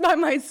do this by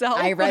myself.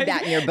 I read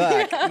that in your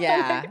book.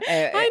 Yeah.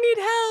 I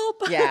need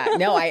help. Yeah.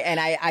 No,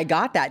 I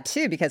got that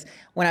too, because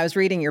when I was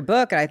reading your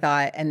book, I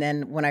thought, and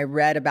then when I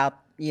read about,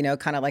 you know,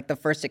 kind of like the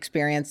first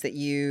experience that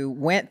you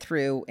went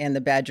through in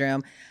the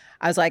bedroom,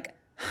 I was like,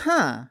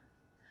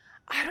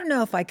 I don't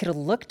know if I could have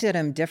looked at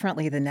him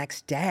differently the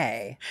next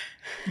day.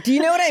 Do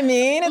you know what I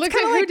mean? Look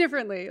at who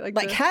differently?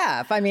 Like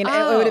Hef. I mean,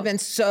 it would have been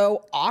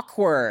so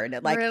awkward.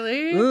 Like,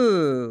 really?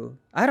 Ooh,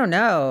 I don't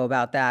know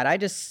about that. I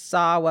just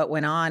saw what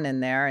went on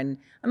in there, and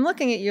I'm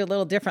looking at you a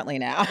little differently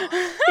now.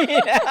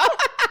 You know?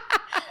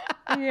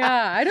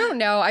 Yeah, I don't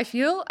know. I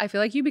feel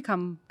like you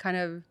become kind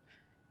of.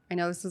 I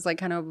know this is like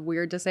kind of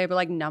weird to say, but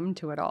like numb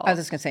to it all. I was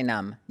just gonna say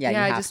numb. Yeah, you it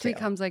have just to.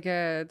 becomes like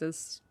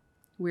this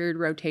weird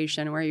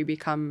rotation where you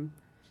become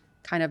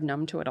kind of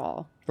numb to it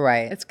all.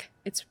 Right.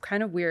 It's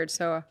kind of weird.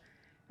 So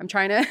I'm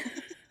trying to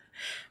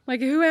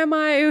like, who am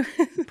I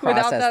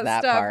without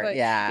that stuff? Part. But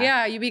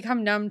yeah, you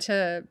become numb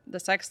to the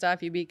sex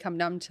stuff. You become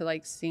numb to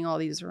like seeing all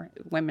these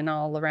women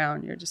all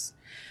around. You're just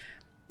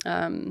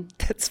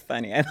that's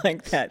funny. I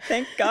like that.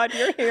 Thank God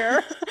you're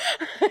here.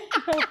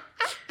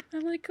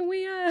 I'm like, can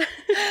we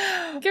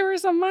give her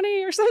some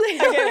money or something?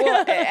 Okay,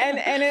 well,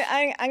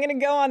 and I'm going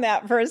to go on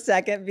that for a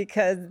second,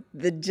 because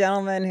the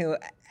gentleman who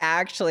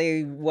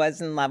actually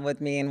was in love with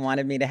me and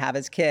wanted me to have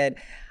his kid,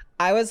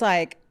 I was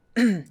like,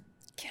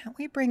 can't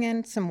we bring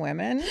in some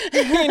women?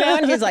 You know,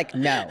 and he's like,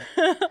 no.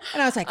 And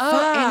I was like,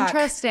 fuck.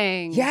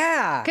 Interesting.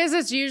 Yeah. Because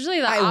it's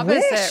usually the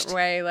opposite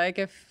way. Like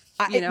if,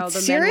 you know,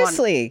 the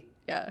seriously. men want...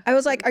 Yeah. I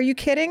was like, are you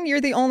kidding?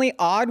 You're the only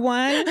odd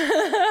one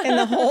in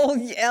the whole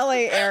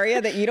LA area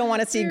that you don't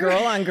want to see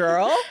girl on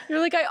girl? You're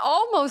like, I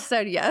almost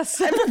said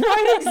yes.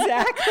 Right,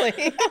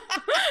 exactly.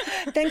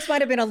 Things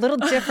might have been a little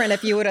different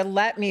if you would have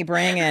let me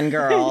bring in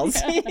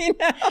girls. You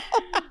know?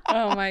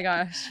 Oh my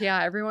gosh.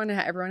 Yeah, everyone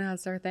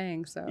has their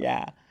thing. So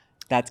yeah.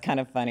 That's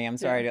kind of funny. I'm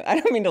sorry. I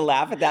don't mean to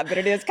laugh at that, but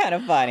it is kind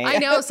of funny. I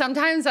know.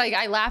 Sometimes like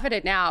I laugh at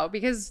it now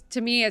because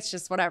to me it's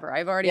just whatever.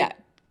 I've already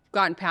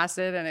gotten past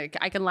it and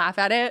I can laugh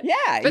at it.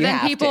 Yeah. But then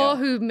people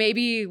who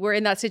maybe were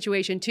in that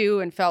situation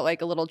too and felt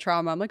like a little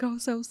trauma, I'm like, oh,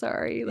 so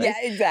sorry. Like, yeah,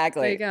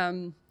 exactly. Like,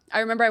 I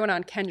remember I went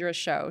on Kendra's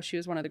show. She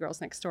was one of the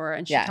girls next door,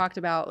 and she talked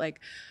about like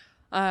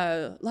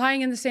lying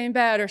in the same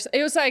bed, or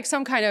it was like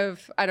some kind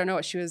of, I don't know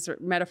what she was,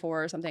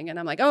 metaphor or something. And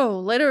I'm like, oh,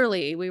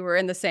 literally, we were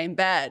in the same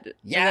bed.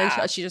 Yeah. And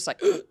then she just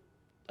like,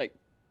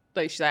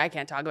 like she's like, I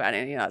can't talk about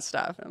any of that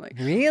stuff. And I'm like,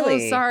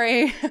 really? Oh,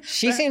 sorry.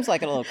 She seems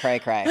like a little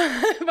cray-cray.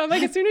 But I'm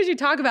like, as soon as you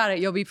talk about it,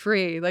 you'll be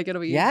free. Like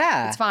it'll be,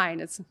 it's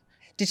fine.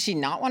 Did she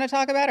not want to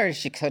talk about it, or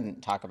she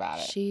couldn't talk about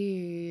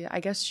it? I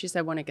guess she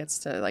said when it gets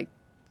to like,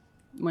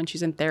 when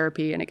she's in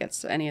therapy and it gets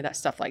to any of that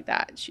stuff like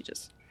that, she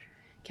just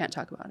can't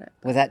talk about it.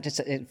 Was that just,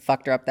 it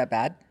fucked her up that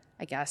bad?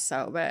 I guess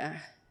so. But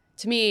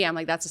to me, I'm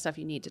like, that's the stuff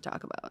you need to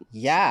talk about.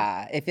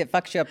 Yeah. If it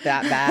fucks you up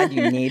that bad,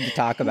 you need to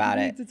talk about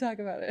it. You need to talk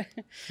about it.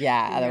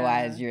 Yeah.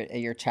 Otherwise,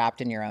 you're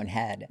trapped in your own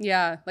head.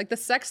 Yeah. Like the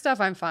sex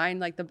stuff, I'm fine.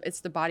 Like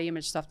it's the body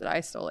image stuff that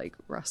I still like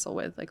wrestle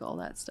with, like all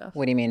that stuff.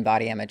 What do you mean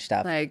body image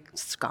stuff? Like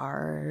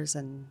scars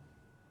and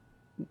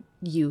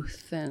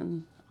youth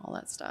and all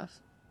that stuff.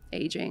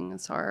 Aging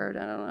is hard.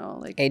 I don't know.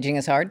 Like aging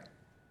is hard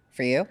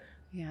for you?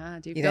 Yeah.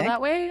 Do you feel that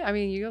way? I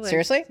mean, you like,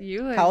 seriously?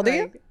 How old are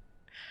you?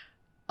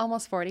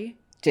 Almost 40.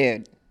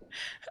 Dude.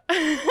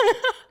 You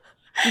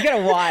got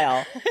a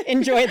while.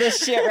 Enjoy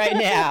this shit right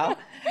now.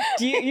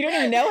 You don't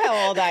even know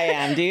how old I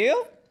am, do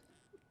you?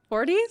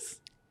 40s?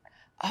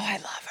 Oh, I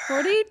love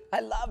her. 40? I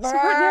love her.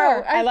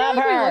 No, I love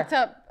her. We looked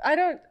up.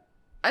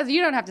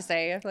 You don't have to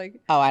say it.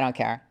 Like. Oh, I don't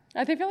care.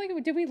 I feel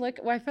like, did we look?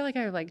 Well, I feel like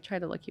I like tried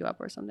to look you up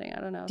or something. I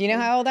don't know. Do you know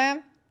how old I am?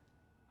 I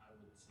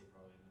would say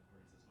probably in the 40s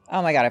as well.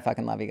 Oh my God, I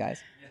fucking love you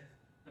guys.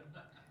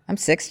 I'm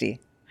 60.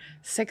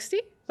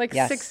 60? Like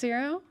yes. 60?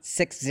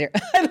 60.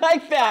 I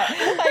like that.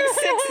 Like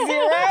 60.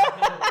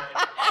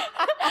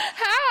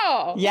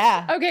 How?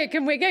 Yeah. Okay,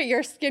 can we get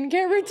your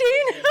skincare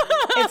routine?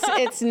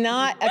 It's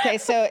not okay.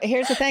 So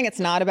here's the thing: it's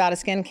not about a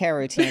skincare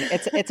routine.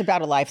 It's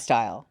about a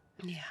lifestyle.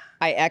 Yeah.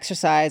 I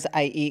exercise.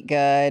 I eat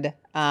good.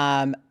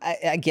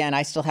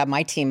 I still have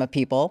my team of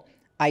people.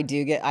 I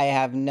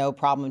have no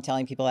problem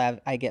telling people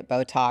I get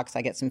Botox.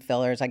 I get some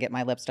fillers. I get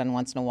my lips done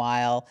once in a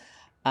while.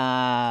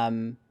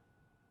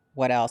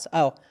 What else?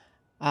 I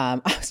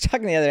was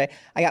talking the other day.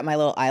 I got my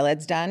little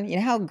eyelids done. You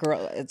know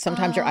how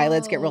sometimes your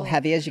eyelids get real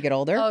heavy as you get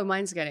older? Oh,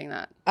 mine's getting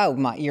that.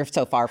 Oh, you're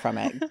so far from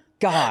it.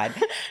 God.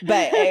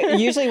 But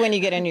usually when you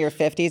get into your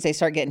 50s, they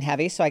start getting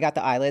heavy. So I got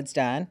the eyelids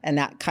done, and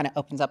that kind of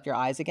opens up your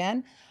eyes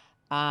again.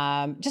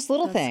 Just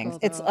little things. Cool,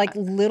 it's like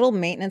little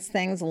maintenance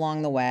things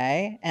along the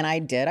way. And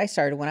I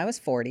started when I was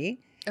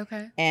 40.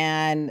 Okay.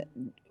 And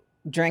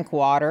drink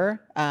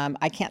water.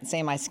 I can't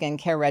say my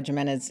skincare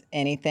regimen is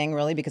anything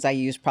really because I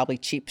use probably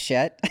cheap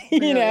shit,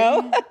 you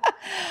know?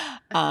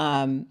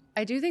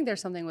 I do think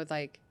there's something with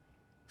like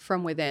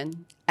from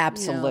within.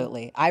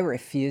 Absolutely. You know? I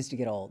refuse to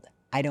get old.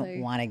 I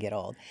don't want to get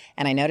old.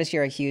 And I notice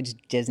you're a huge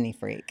Disney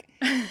freak,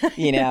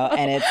 you know,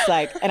 and it's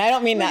like, and I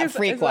don't mean that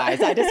freak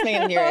wise. I just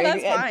mean you're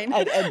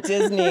a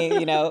Disney,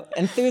 you know,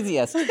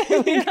 enthusiast.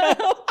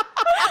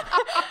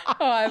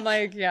 I'm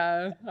like,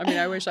 yeah. I mean,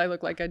 I wish I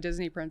looked like a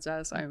Disney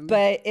princess.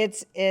 But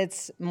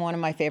it's one of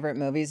my favorite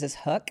movies is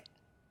Hook.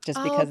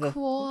 Just because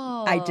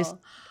cool.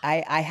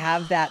 I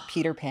have that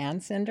Peter Pan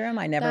syndrome.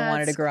 I never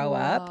wanted to grow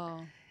up.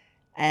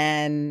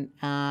 And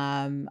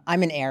I'm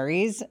an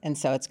Aries, and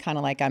so it's kind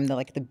of like I'm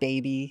the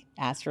baby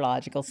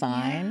astrological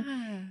sign.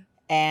 Yeah.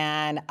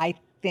 And I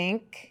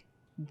think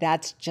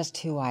that's just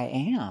who I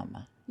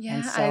am.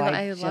 Yeah, so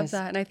I love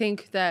that. And I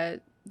think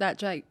that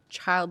like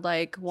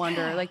childlike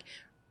wonder, like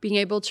being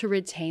able to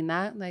retain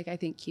that, like I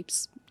think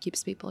keeps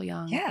people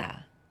young.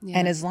 Yeah.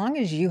 And as long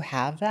as you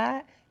have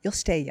that, you'll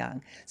stay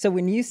young. So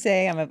when you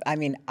say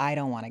I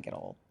don't want to get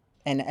old.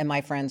 And my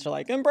friends are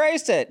like,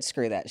 embrace it.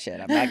 Screw that shit.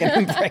 I'm not going to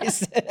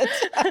embrace it.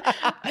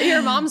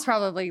 Your mom's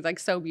probably like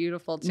so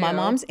beautiful too. My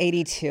mom's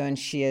 82 and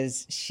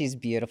she's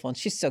beautiful and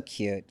she's so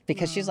cute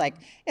because she's like,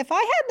 if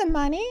I had the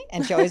money,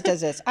 and she always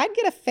does this, I'd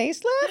get a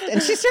facelift,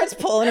 and she starts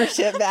pulling her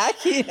shit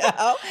back, you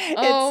know?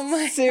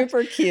 It's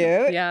super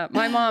cute. Yeah.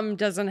 My mom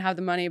doesn't have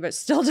the money, but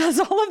still does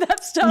all of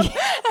that stuff.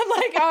 I'm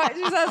like,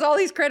 she has all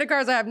these credit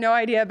cards I have no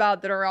idea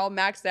about that are all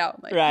maxed out.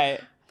 I'm like, right.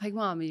 Like,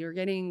 Mom, you're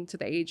getting to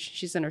the age,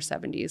 she's in her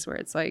 70s, where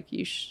it's like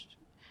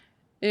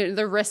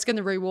the risk and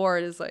the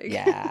reward is like.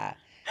 Yeah.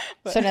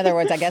 So in other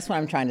words, I guess what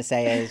I'm trying to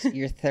say is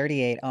you're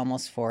 38,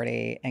 almost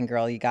 40, and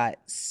girl, you got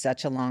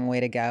such a long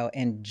way to go.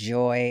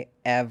 Enjoy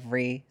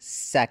every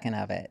second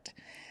of it.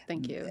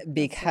 Thank you.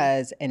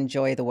 Because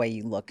enjoy the way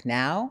you look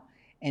now.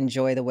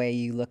 Enjoy the way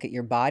you look at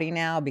your body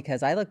now.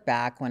 Because I look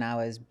back when I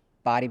was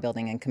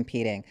bodybuilding and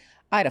competing,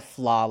 I had a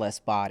flawless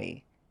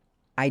body.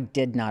 I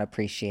did not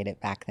appreciate it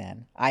back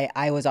then.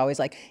 I was always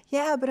like,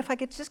 yeah, but if I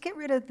could just get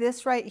rid of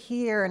this right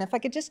here, and if I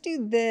could just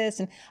do this,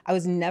 and I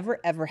was never,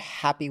 ever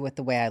happy with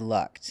the way I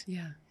looked.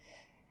 Yeah.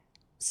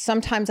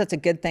 Sometimes that's a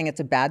good thing.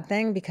 It's a bad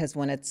thing because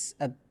when it's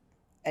a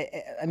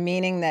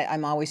meaning that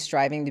I'm always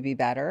striving to be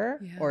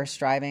better or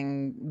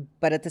striving,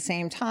 but at the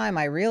same time,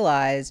 I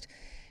realized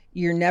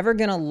you're never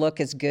going to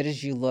look as good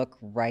as you look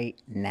right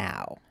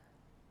now.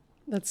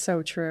 That's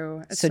so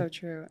true. It's so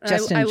true.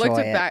 Just enjoy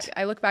it.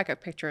 I look back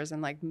at pictures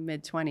in like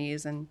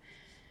mid-20s and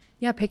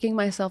picking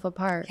myself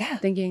apart,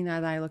 thinking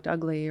that I looked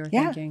ugly or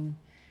thinking,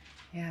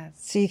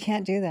 So you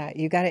can't do that.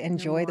 You got to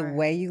enjoy the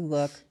way you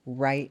look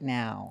right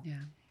now. Yeah.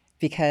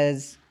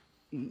 Because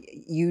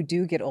you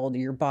do get older.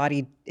 Your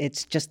body,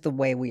 it's just the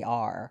way we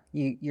are.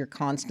 You're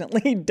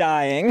constantly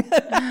dying.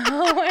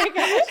 Oh my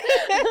gosh.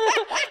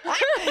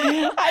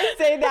 I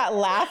say that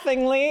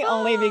laughingly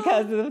only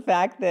because of the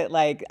fact that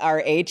like our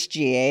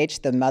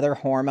HGH, the mother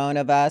hormone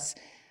of us,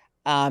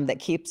 that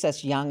keeps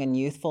us young and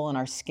youthful in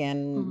our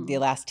skin, the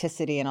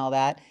elasticity and all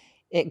that,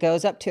 it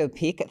goes up to a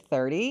peak at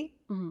 30.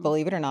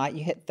 Believe it or not,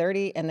 you hit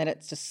 30 and then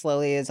it just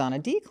slowly is on a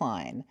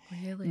decline.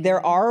 Really?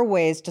 There are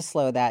ways to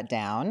slow that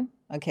down.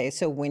 Okay,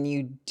 so when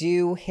you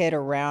do hit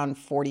around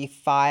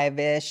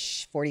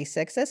 45-ish,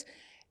 46-ish,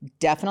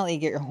 definitely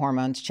get your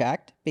hormones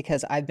checked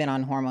because I've been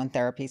on hormone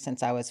therapy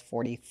since I was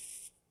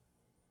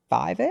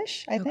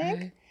 45-ish, I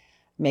think,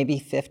 maybe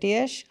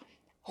 50-ish.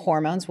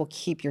 Hormones will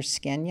keep your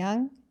skin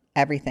young,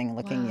 everything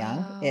looking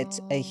young.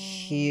 It's a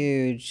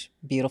huge,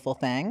 beautiful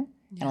thing.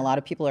 Yeah. And a lot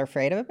of people are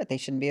afraid of it, but they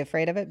shouldn't be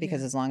afraid of it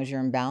because as long as you're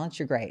in balance,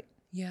 you're great.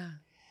 Yeah.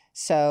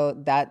 So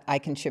that I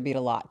contribute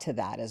a lot to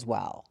that as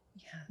well.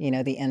 Yeah. You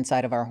know, the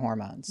inside of our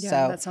hormones. Yeah,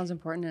 so that sounds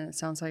important. And it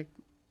sounds like,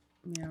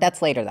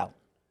 that's later though.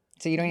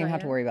 So you don't even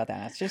have to worry about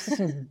that. It's just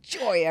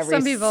enjoy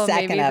every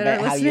second of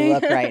it, how you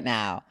look right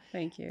now.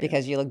 Thank you.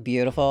 Because you look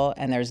beautiful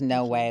and there's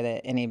no way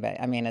that anybody,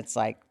 I mean, it's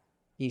like,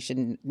 you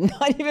should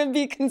not even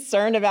be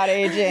concerned about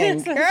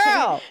aging.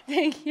 Girl!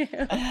 Thank you.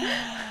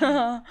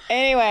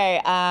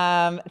 Anyway,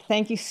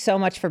 thank you so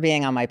much for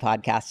being on my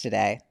podcast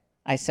today.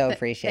 I so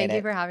appreciate it.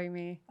 Thank you for having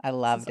me. I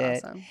loved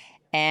it. Awesome.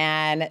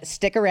 And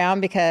stick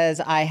around because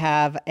I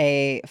have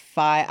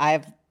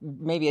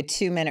maybe a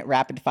 2-minute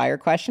rapid fire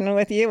question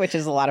with you, which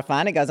is a lot of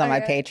fun. It goes on my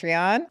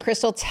Patreon.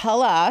 Crystal,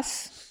 tell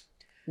us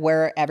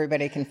where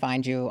everybody can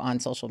find you on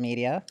social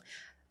media.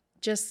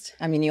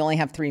 I mean, you only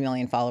have 3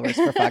 million followers,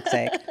 for fuck's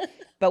sake.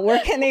 But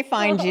where can they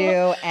find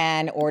you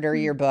and order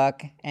your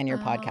book and your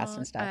podcast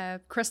and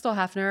stuff? Crystal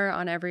Hefner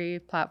on every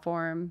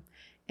platform.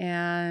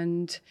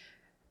 And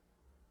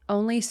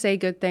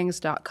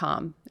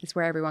onlysaygoodthings.com is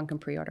where everyone can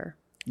pre-order.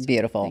 So,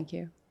 beautiful. Thank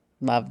you.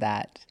 Love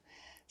that.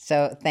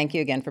 So thank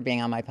you again for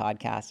being on my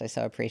podcast. I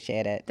so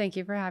appreciate it. Thank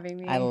you for having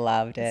me. I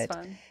loved it. It's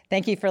fun.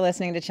 Thank you for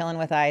listening to Chillin'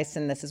 with Ice.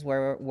 And this is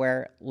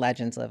where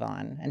legends live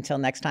on. Until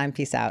next time,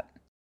 peace out.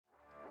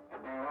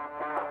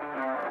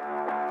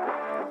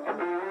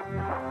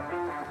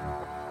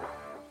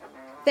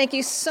 Thank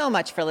you so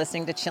much for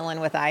listening to Chillin'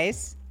 with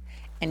Ice.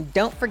 And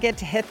don't forget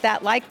to hit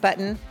that like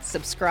button,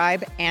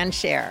 subscribe, and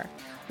share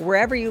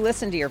wherever you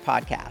listen to your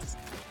podcast.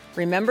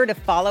 Remember to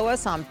follow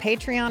us on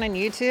Patreon and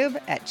YouTube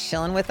at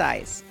Chillin' with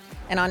Ice.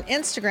 And on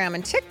Instagram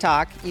and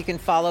TikTok, you can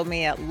follow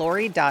me at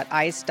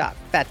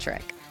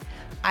lori.ice.fetrick.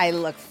 I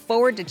look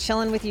forward to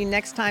chilling with you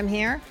next time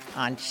here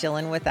on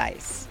Chillin' with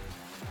Ice.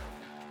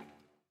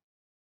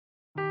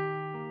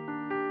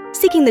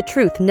 Seeking the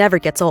truth never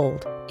gets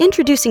old.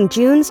 Introducing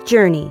June's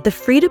Journey, the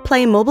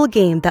free-to-play mobile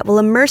game that will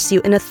immerse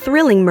you in a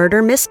thrilling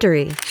murder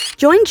mystery.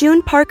 Join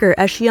June Parker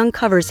as she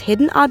uncovers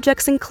hidden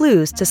objects and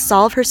clues to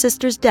solve her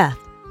sister's death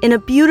in a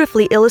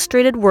beautifully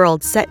illustrated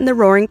world set in the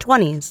Roaring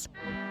 '20s.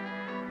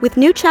 With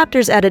new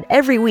chapters added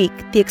every week,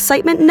 the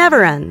excitement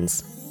never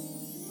ends.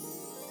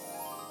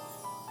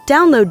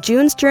 Download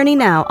June's Journey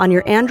now on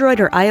your Android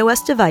or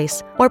iOS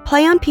device, or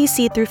play on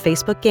PC through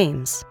Facebook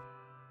Games.